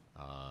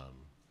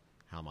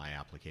how my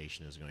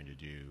application is going to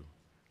do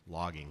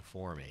logging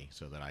for me,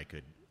 so that I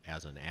could,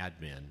 as an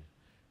admin,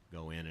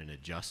 go in and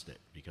adjust it,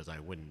 because I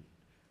wouldn't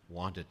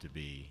want it to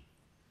be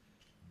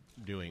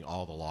doing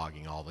all the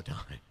logging all the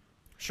time.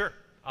 Sure.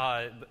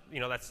 You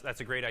know, that's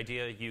a great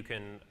idea. You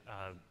can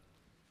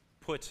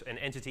put an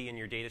entity in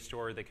your data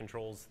store that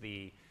controls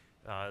the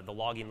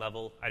logging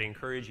level. I'd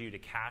encourage you to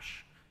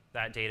cache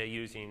that data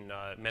using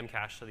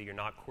memcache so that you're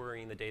not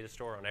querying the data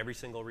store on every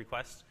single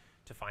request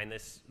to find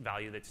this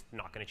value that's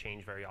not going to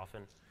change very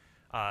often.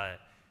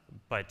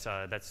 But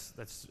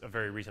that's a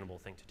very reasonable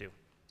thing to do.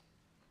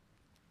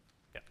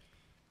 Yeah.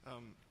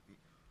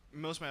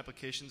 Most of my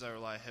applications, I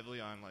rely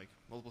heavily on like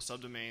multiple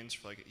subdomains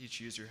for like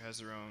each user has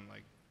their own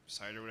like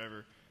site or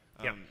whatever.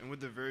 Yeah. And with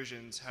the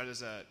versions, how does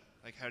that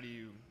how do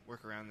you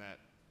work around that?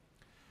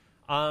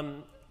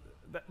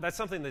 That's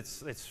something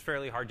that's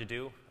fairly hard to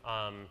do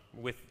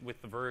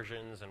with the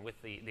versions and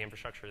with the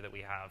infrastructure that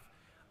we have.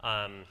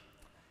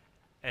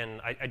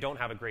 And I don't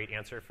have a great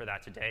answer for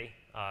that today,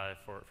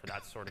 for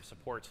that sort of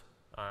support.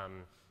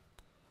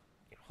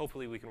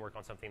 Hopefully we can work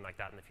on something like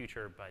that in the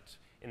future, but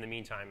in the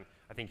meantime,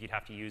 I think you'd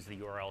have to use the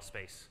URL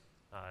space,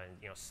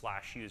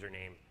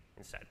 /username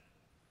instead.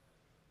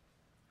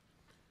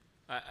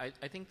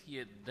 I think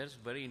that's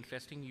very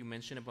interesting. You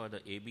mentioned about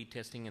the A/B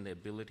testing and the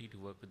ability to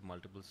work with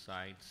multiple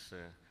sites.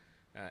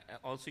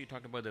 Also, you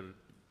talked about the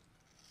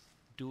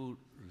do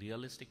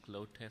realistic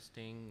load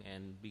testing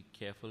and be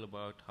careful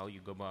about how you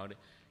go about it.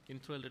 Can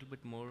you throw a little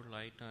bit more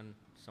light on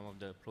some of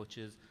the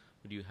approaches?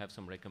 Do you have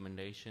some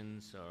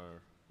recommendations,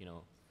 or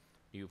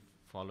do you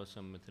follow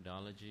some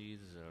methodologies,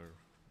 or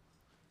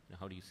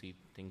how do you see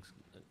things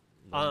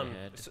going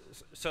ahead?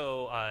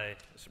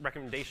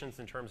 Recommendations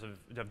in terms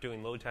of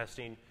doing load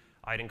testing,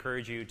 I'd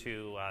encourage you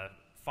to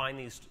find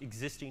these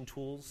existing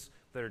tools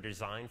that are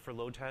designed for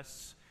load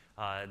tests,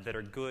 that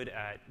are good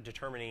at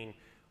determining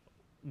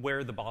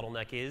where the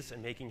bottleneck is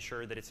and making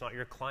sure that it's not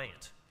your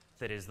client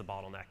that is the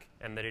bottleneck,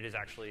 and that it is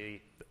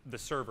actually the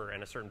server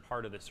and a certain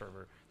part of the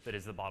server that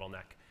is the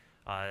bottleneck.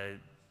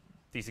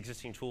 These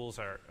existing tools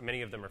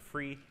many of them are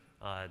free.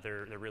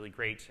 They're really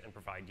great and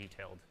provide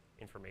detailed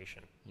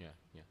information. Yeah,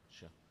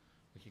 sure.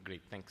 Okay,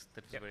 great. Thanks.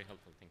 That's very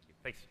helpful. Thank you.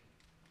 Thanks.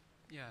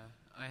 Yeah,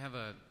 I have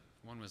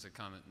one was a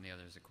comment and the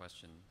other is a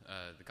question.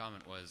 The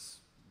comment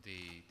was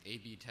the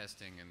A/B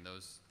testing and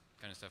those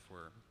kind of stuff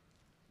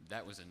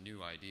that was a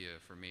new idea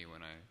for me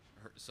when I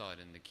saw it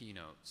in the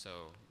keynote.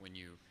 So when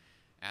you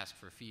ask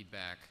for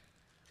feedback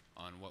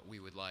on what we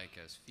would like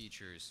as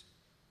features,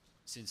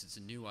 since it's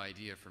a new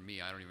idea for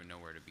me, I don't even know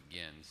where to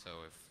begin. So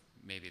if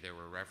maybe there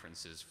were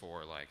references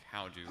for like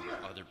how do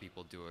other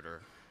people do it,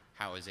 or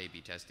how is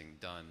A/B testing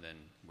done, then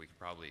we could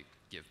probably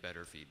give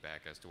better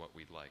feedback as to what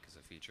we'd like as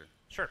a feature.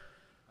 Sure.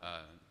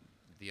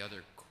 The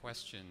other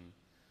question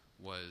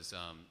was,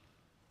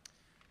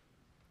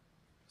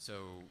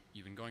 so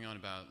you've been going on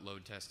about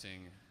load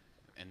testing,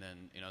 and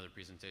then in other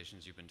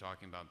presentations you've been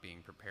talking about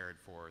being prepared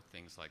for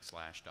things like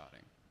slash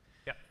dotting.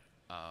 Yeah.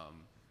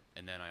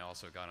 And then I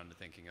also got onto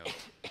thinking of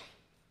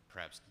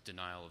perhaps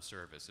denial of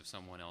service if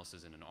someone else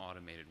is in an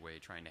automated way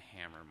trying to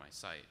hammer my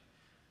site.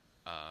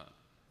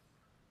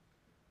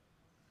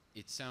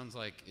 It sounds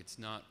like it's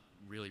not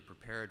really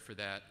prepared for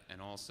that, and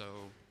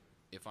also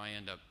if I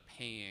end up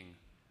paying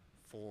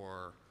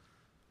for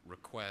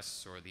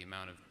requests or the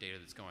amount of data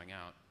that's going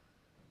out,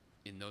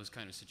 in those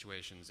kind of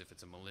situations, if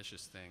it's a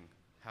malicious thing,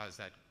 how is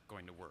that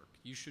going to work?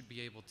 You should be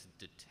able to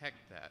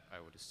detect that,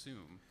 I would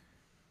assume.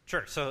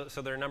 Sure. So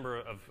there are a number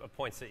of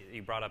points that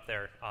you brought up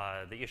there.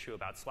 The issue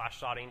about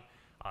slash dotting.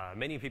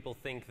 Many people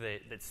think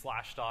that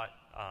slash dot,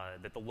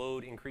 that the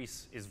load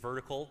increase is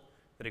vertical,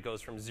 that it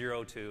goes from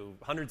 0 to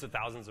hundreds of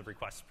thousands of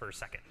requests per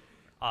second.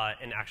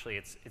 And actually,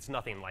 it's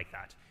nothing like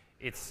that.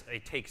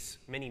 It takes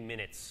many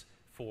minutes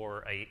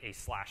for a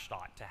slash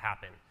dot to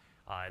happen,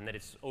 and that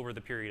it's over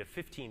the period of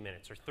 15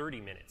 minutes or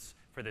 30 minutes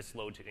for this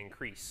load to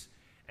increase.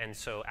 And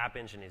so App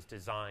Engine is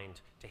designed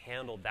to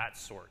handle that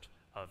sort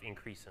of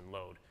increase in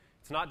load.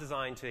 It's not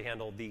designed to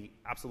handle the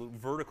absolute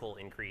vertical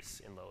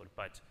increase in load,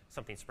 but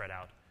something spread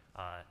out.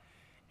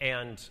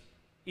 And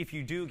if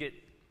you do get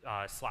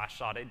slash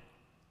dotted,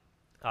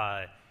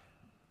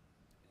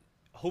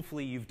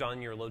 hopefully you've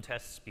done your load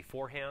tests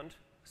beforehand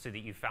so that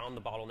you've found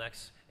the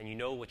bottlenecks and you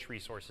know which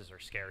resources are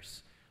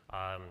scarce.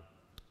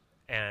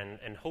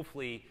 And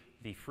hopefully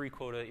the free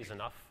quota is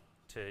enough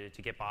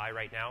to get by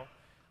right now.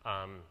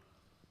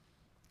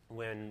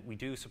 When we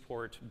do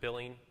support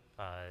billing,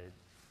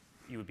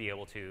 you would be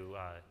able to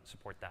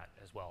support that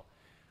as well.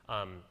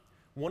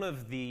 One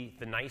of the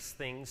nice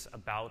things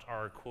about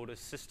our quota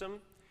system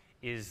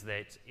is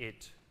that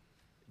it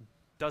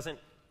doesn't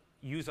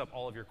use up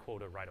all of your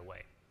quota right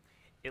away.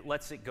 It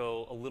lets it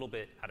go a little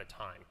bit at a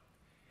time.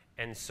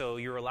 And so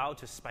you're allowed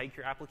to spike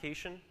your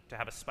application, to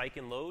have a spike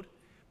in load,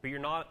 but you're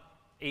not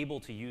able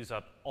to use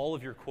up all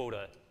of your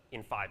quota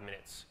in 5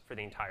 minutes for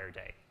the entire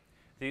day.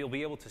 So you'll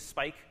be able to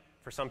spike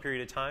for some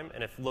period of time,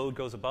 and if load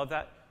goes above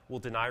that, we'll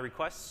deny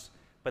requests.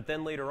 But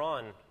then later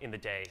on in the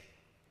day,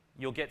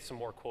 you'll get some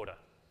more quota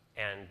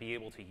and be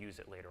able to use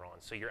it later on.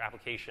 So your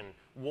application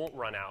won't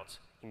run out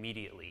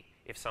immediately.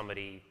 If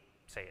somebody,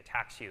 say,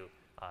 attacks you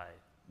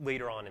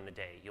later on in the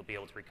day, you'll be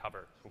able to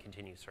recover and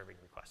continue serving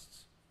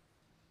requests.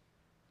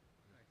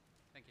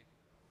 Thank you.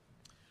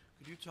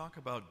 Could you talk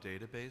about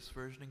database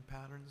versioning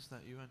patterns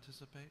that you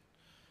anticipate?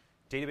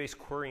 Database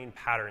querying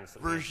patterns.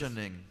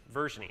 Versioning.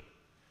 Versioning.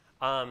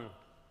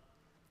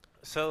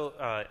 So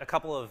a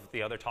couple of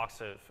the other talks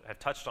have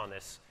touched on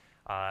this.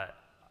 I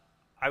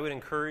would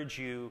encourage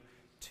you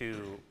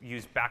to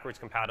use backwards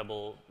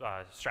compatible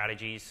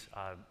strategies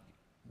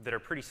that are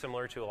pretty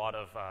similar to a lot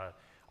of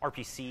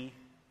RPC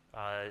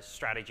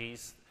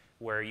strategies,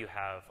 where you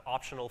have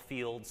optional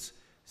fields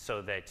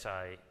so that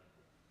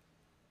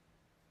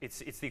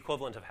it's the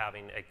equivalent of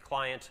having a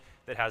client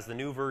that has the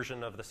new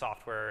version of the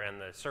software and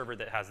the server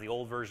that has the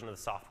old version of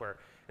the software,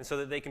 and so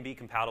that they can be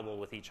compatible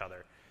with each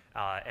other.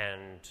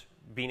 And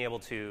being able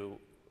to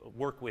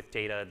work with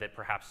data that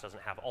perhaps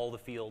doesn't have all the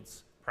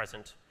fields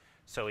present.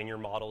 So in your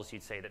models,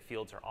 you'd say that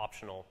fields are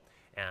optional,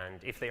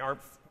 and if they aren't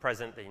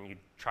present, then you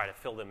try to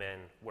fill them in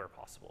where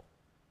possible.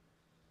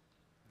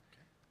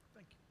 Okay,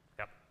 thank you.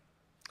 Yep.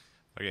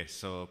 Okay,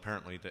 so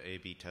apparently the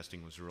A/B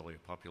testing was really a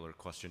popular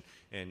question,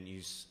 and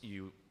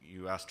you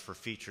asked for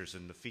features,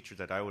 and the feature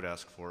that I would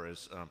ask for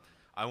is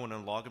I want to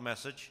log a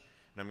message,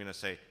 and I'm going to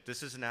say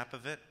this is an app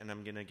of it, and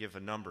I'm going to give a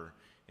number.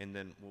 And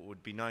then what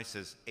would be nice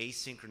is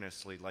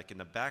asynchronously, like in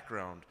the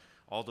background,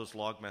 all those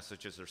log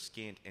messages are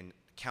scanned and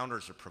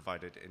counters are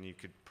provided, and you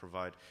could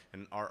provide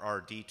an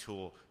RRD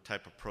tool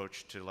type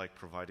approach to like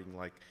providing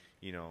like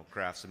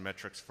graphs and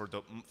metrics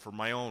for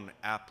my own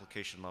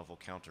application level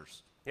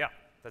counters. Yeah,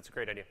 that's a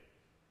great idea.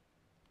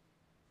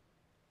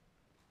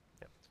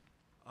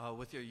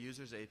 With your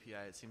users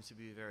API, it seems to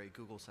be very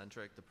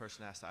Google-centric. The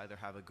person has to either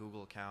have a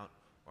Google account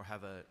or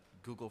have a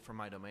Google for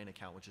My Domain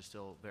account, which is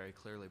still very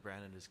clearly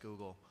branded as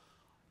Google.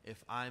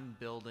 If I'm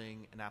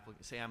building an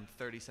application, say I'm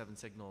 37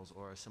 Signals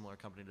or a similar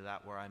company to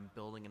that, where I'm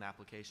building an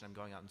application, I'm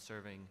going out and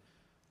serving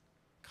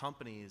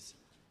companies,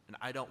 and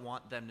I don't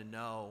want them to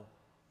know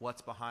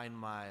what's behind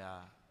my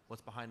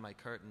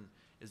curtain,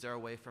 is there a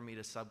way for me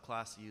to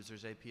subclass the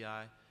users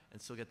API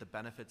and still get the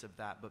benefits of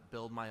that, but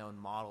build my own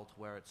model to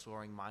where it's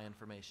storing my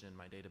information in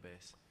my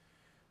database?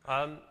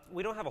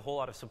 We don't have a whole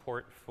lot of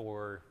support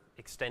for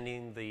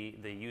extending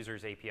the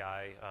user's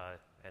API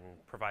and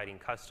providing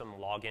custom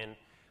login.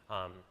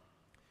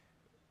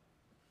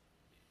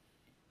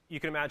 You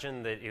can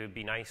imagine that it would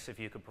be nice if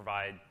you could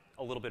provide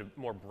a little bit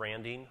more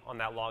branding on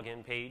that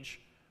login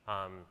page,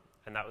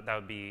 and that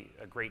would be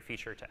a great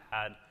feature to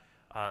add.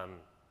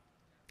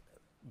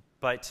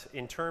 But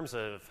in terms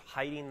of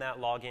hiding that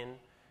login,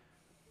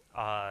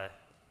 I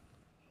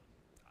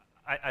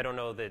don't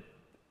know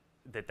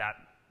that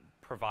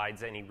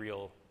provides any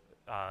real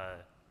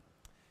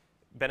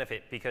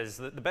benefit, because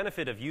the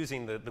benefit of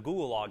using the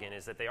Google login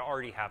is that they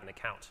already have an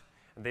account,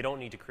 and they don't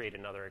need to create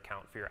another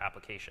account for your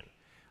application.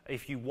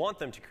 If you want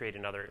them to create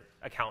another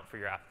account for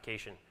your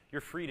application,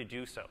 you're free to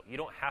do so. You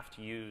don't have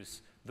to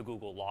use the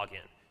Google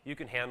login. You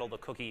can handle the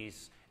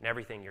cookies and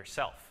everything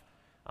yourself.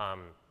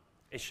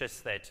 It's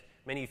just that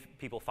many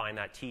people find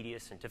that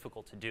tedious and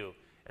difficult to do,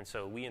 and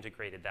so we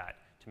integrated that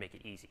to make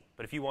it easy.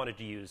 But if you wanted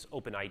to use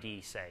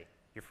OpenID, say,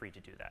 you're free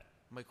to do that.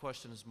 My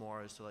question is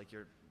more as to, like,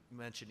 you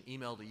mentioned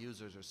email to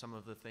users or some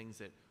of the things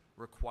that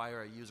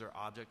require a user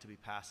object to be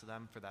passed to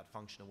them for that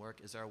function to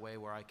work. Is there a way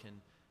where I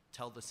can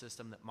tell the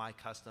system that my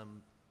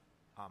custom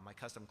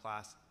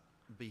class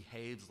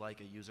behaves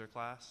like a user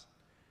class?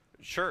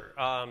 Sure.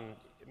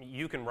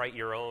 You can write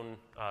your own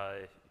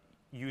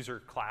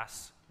user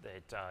class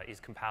that is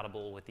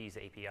compatible with these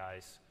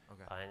APIs,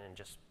 Okay. And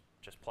just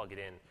plug it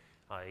in.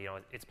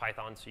 It's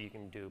Python, so you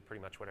can do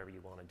pretty much whatever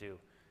you want to do.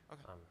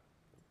 Okay.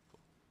 Cool.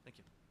 Thank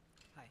you.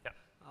 Hi. Yeah.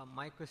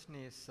 My question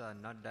is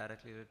not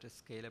directly related to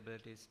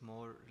scalability, it's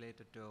more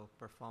related to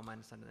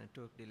performance and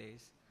network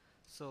delays.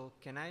 So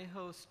can I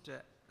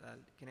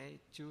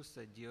choose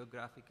a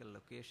geographical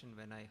location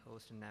when I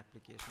host an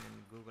application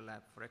in Google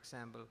App? For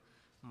example,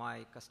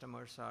 my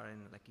customers are in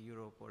like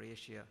Europe or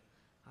Asia.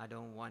 I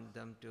don't want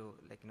them to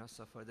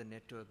suffer the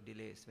network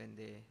delays when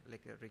they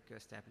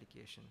request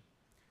application.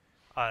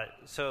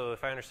 So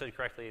if I understood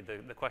correctly,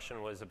 the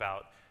question was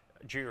about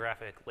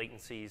geographic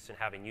latencies and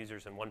having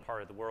users in one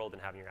part of the world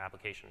and having your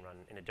application run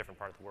in a different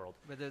part of the world.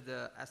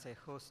 Whether as a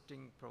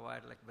hosting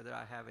provider, whether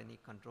I have any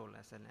control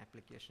as an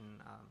application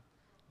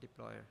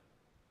deployer.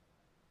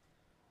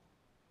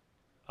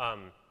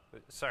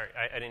 Sorry,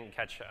 I didn't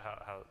catch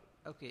how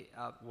Okay.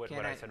 what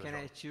I said was can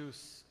wrong. I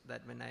choose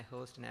that when I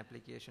host an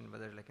application,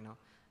 whether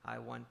I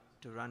want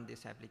to run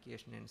this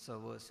application in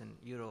servers in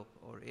Europe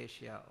or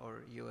Asia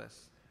or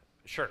US?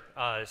 Sure.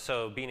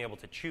 So being able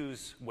to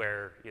choose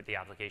where the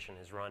application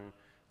is run.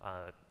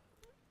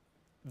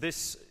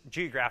 This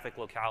geographic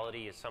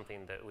locality is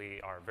something that we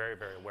are very,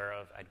 very aware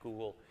of at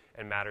Google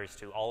and matters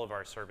to all of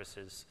our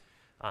services.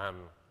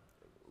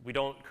 We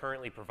don't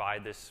currently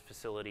provide this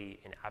facility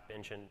in App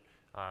Engine.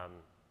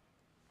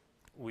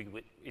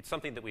 It's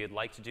something that we would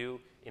like to do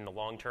in the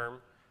long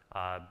term,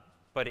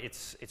 but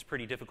it's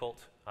pretty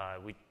difficult.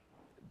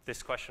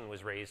 This question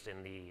was raised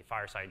in the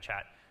fireside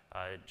chat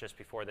just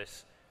before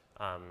this.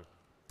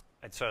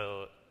 And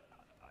so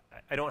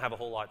I don't have a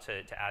whole lot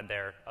to add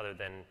there other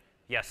than,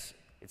 yes,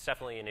 it's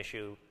definitely an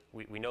issue.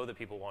 We know that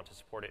people want to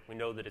support it. We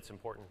know that it's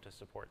important to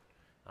support,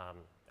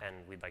 and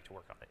we'd like to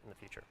work on it in the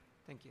future.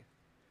 Thank you.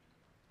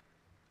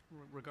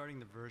 Regarding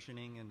the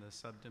versioning and the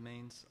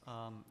subdomains,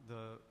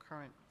 the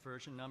current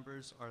version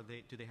numbers,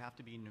 do they have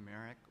to be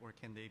numeric, or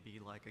can they be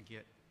like a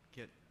get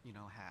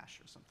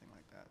hash or something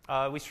like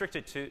that? We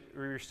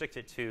restrict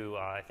it to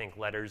I think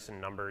letters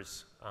and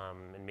numbers,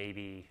 and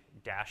maybe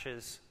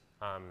dashes.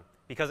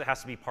 Because it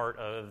has to be part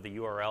of the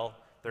URL,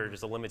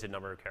 there's a limited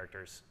number of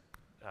characters.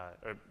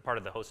 Or part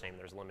of the host name,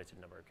 there's a limited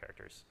number of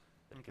characters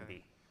that it can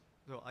be.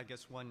 So I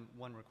guess one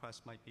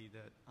request might be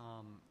that,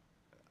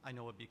 I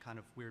know it'd be kind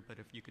of weird, but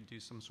if you could do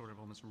some sort of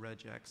almost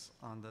regex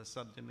on the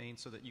subdomain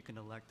so that you can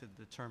elect to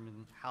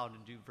determine how to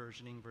do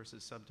versioning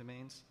versus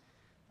subdomains.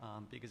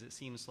 Because it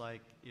seems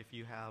like if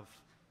you have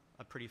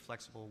a pretty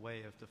flexible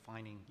way of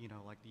defining,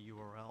 like the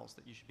URLs,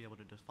 that you should be able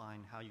to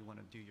define how you want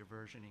to do your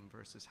versioning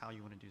versus how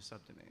you want to do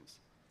subdomains.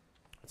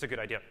 That's a good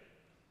idea.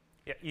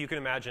 Yeah, you can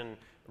imagine,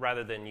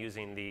 rather than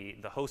using the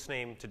host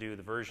name to do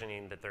the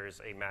versioning, that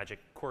there's a magic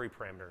query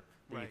parameter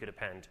that you could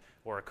append,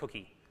 or a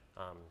cookie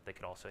that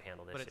could also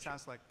handle this But it issue.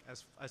 sounds like,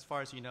 as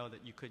far as you know,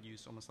 that you could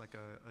use almost like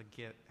a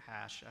get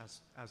hash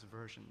as a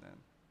version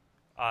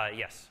then.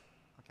 Yes.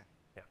 Okay.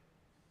 Yeah.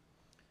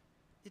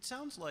 It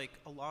sounds like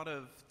a lot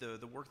of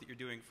the work that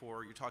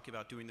you're talking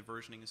about doing the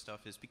versioning and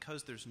stuff is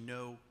because there's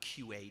no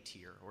QA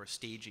tier or a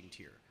staging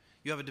tier.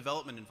 You have a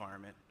development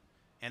environment,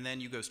 and then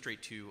you go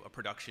straight to a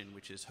production,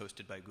 which is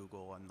hosted by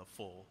Google and the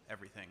full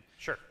everything.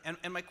 Sure.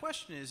 And my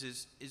question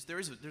is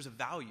there's a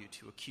value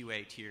to a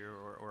QA tier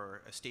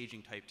or a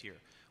staging type tier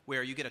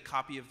where you get a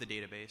copy of the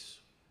database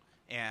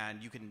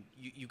and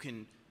you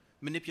can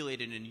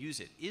manipulate it and use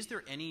it. Is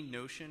there any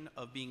notion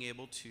of being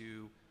able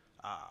to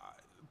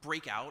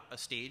break out a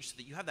stage so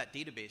that you have that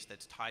database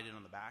that's tied in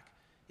on the back?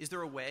 Is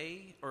there a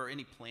way or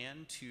any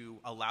plan to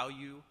allow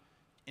you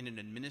in an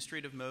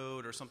administrative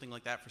mode or something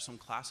like that for some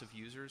class of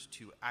users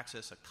to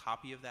access a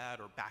copy of that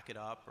or back it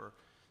up or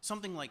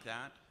something like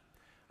that?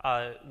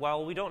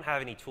 While we don't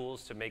have any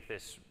tools to make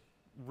this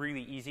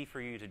really easy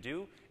for you to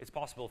do, it's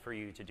possible for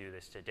you to do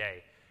this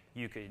today.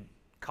 You could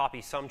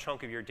copy some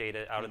chunk of your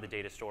data out of the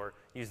data store,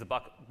 use the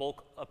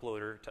bulk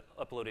uploader to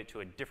upload it to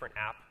a different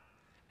app,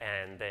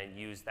 and then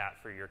use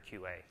that for your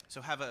QA.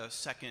 So have a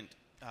second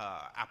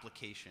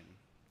application.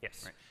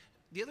 Yes. Right.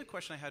 The other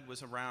question I had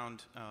was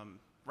around,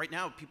 right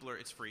now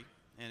it's free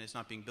and it's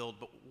not being billed,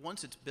 but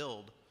once it's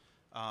billed,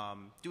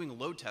 doing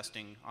load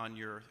testing on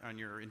your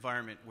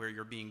environment where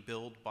you're being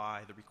billed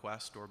by the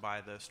request or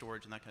by the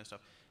storage and that kind of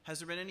stuff, has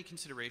there been any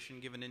consideration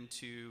given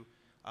into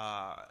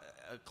a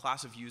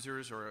class of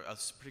users or a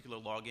particular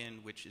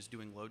login which is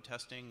doing load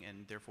testing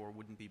and therefore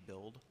wouldn't be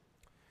billed?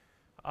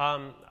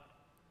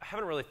 I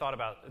haven't really thought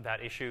about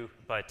that issue,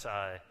 but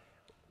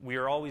we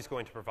are always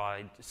going to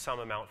provide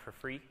some amount for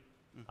free.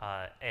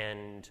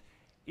 And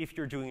if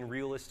you're doing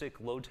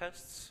realistic load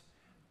tests,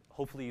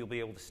 hopefully you'll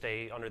be able to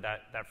stay under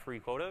that free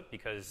quota,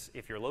 because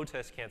if your load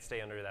test can't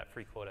stay under that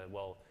free quota,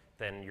 well,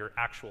 then your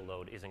actual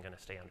load isn't going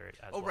to stay under it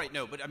as well. Oh, right,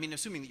 no, but I mean,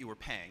 assuming that you were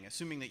paying,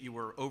 assuming that you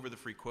were over the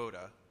free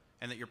quota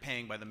and that you're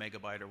paying by the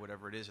megabyte or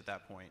whatever it is at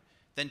that point,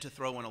 then to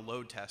throw in a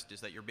load test is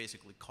that you're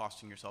basically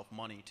costing yourself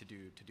money to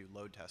do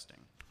load testing.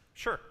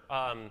 Sure,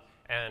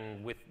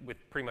 and with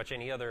pretty much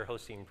any other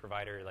hosting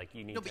provider, like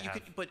you need to have...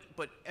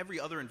 But every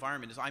other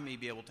environment is I may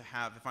be able to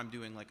have, if I'm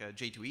doing like a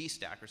J2E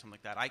stack or something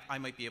like that, I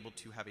might be able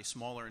to have a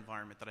smaller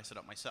environment that I set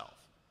up myself,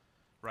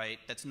 right?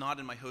 That's not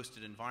in my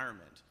hosted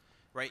environment,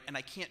 right? And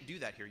I can't do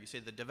that here. You say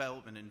the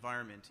development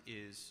environment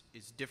is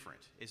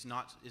different. Is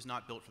not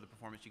built for the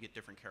performance. You get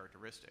different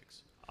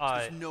characteristics. So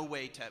there's no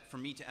way for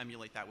me to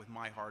emulate that with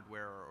my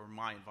hardware or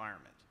my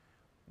environment.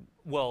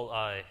 Well,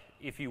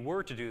 if you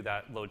were to do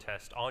that load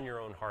test on your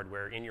own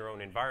hardware in your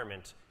own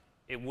environment,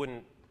 it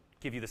wouldn't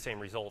give you the same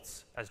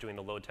results as doing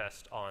the load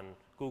test on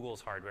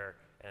Google's hardware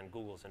and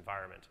Google's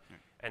environment.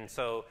 And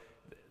so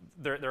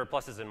there are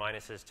pluses and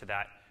minuses to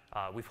that.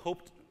 We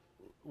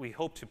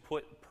hope to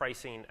put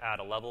pricing at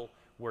a level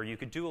where you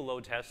could do a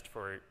load test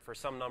for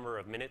some number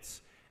of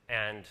minutes,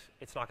 and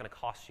it's not going to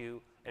cost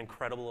you an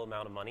incredible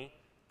amount of money.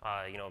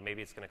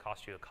 Maybe it's going to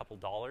cost you a couple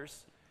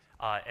dollars.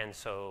 And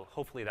so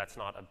hopefully that's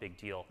not a big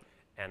deal,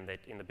 and that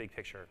in the big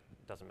picture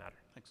it doesn't matter.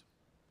 Thanks.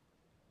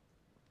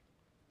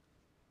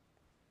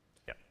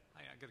 Yeah.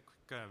 I got a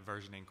quick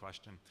versioning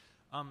question.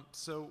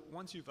 So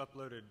once you've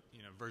uploaded,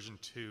 version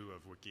 2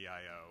 of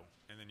Wiki.io,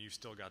 and then you've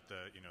still got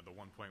the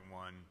 1.1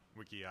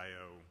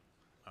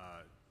 Wiki.io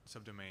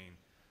subdomain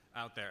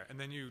out there, and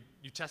then you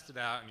test it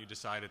out and you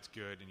decide it's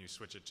good and you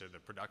switch it to the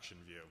production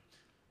view.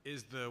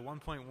 Is the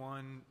 1.1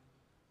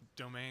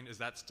 domain, is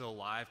that still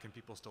live? Can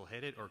people still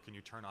hit it, or can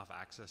you turn off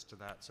access to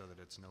that so that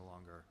it's no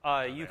longer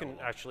available? You can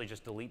actually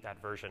just delete that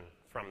version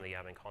from the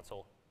admin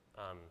console,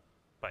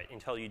 but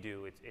until you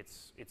do,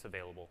 it's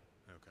available.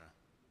 Okay,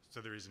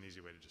 so there is an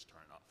easy way to just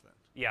turn it off then.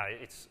 Yeah,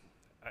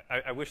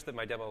 I wish that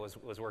my demo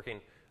was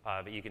working,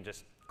 but you can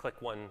just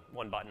click one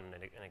button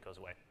and it goes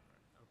away.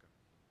 Okay.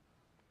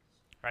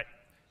 All right,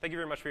 thank you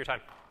very much for your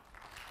time.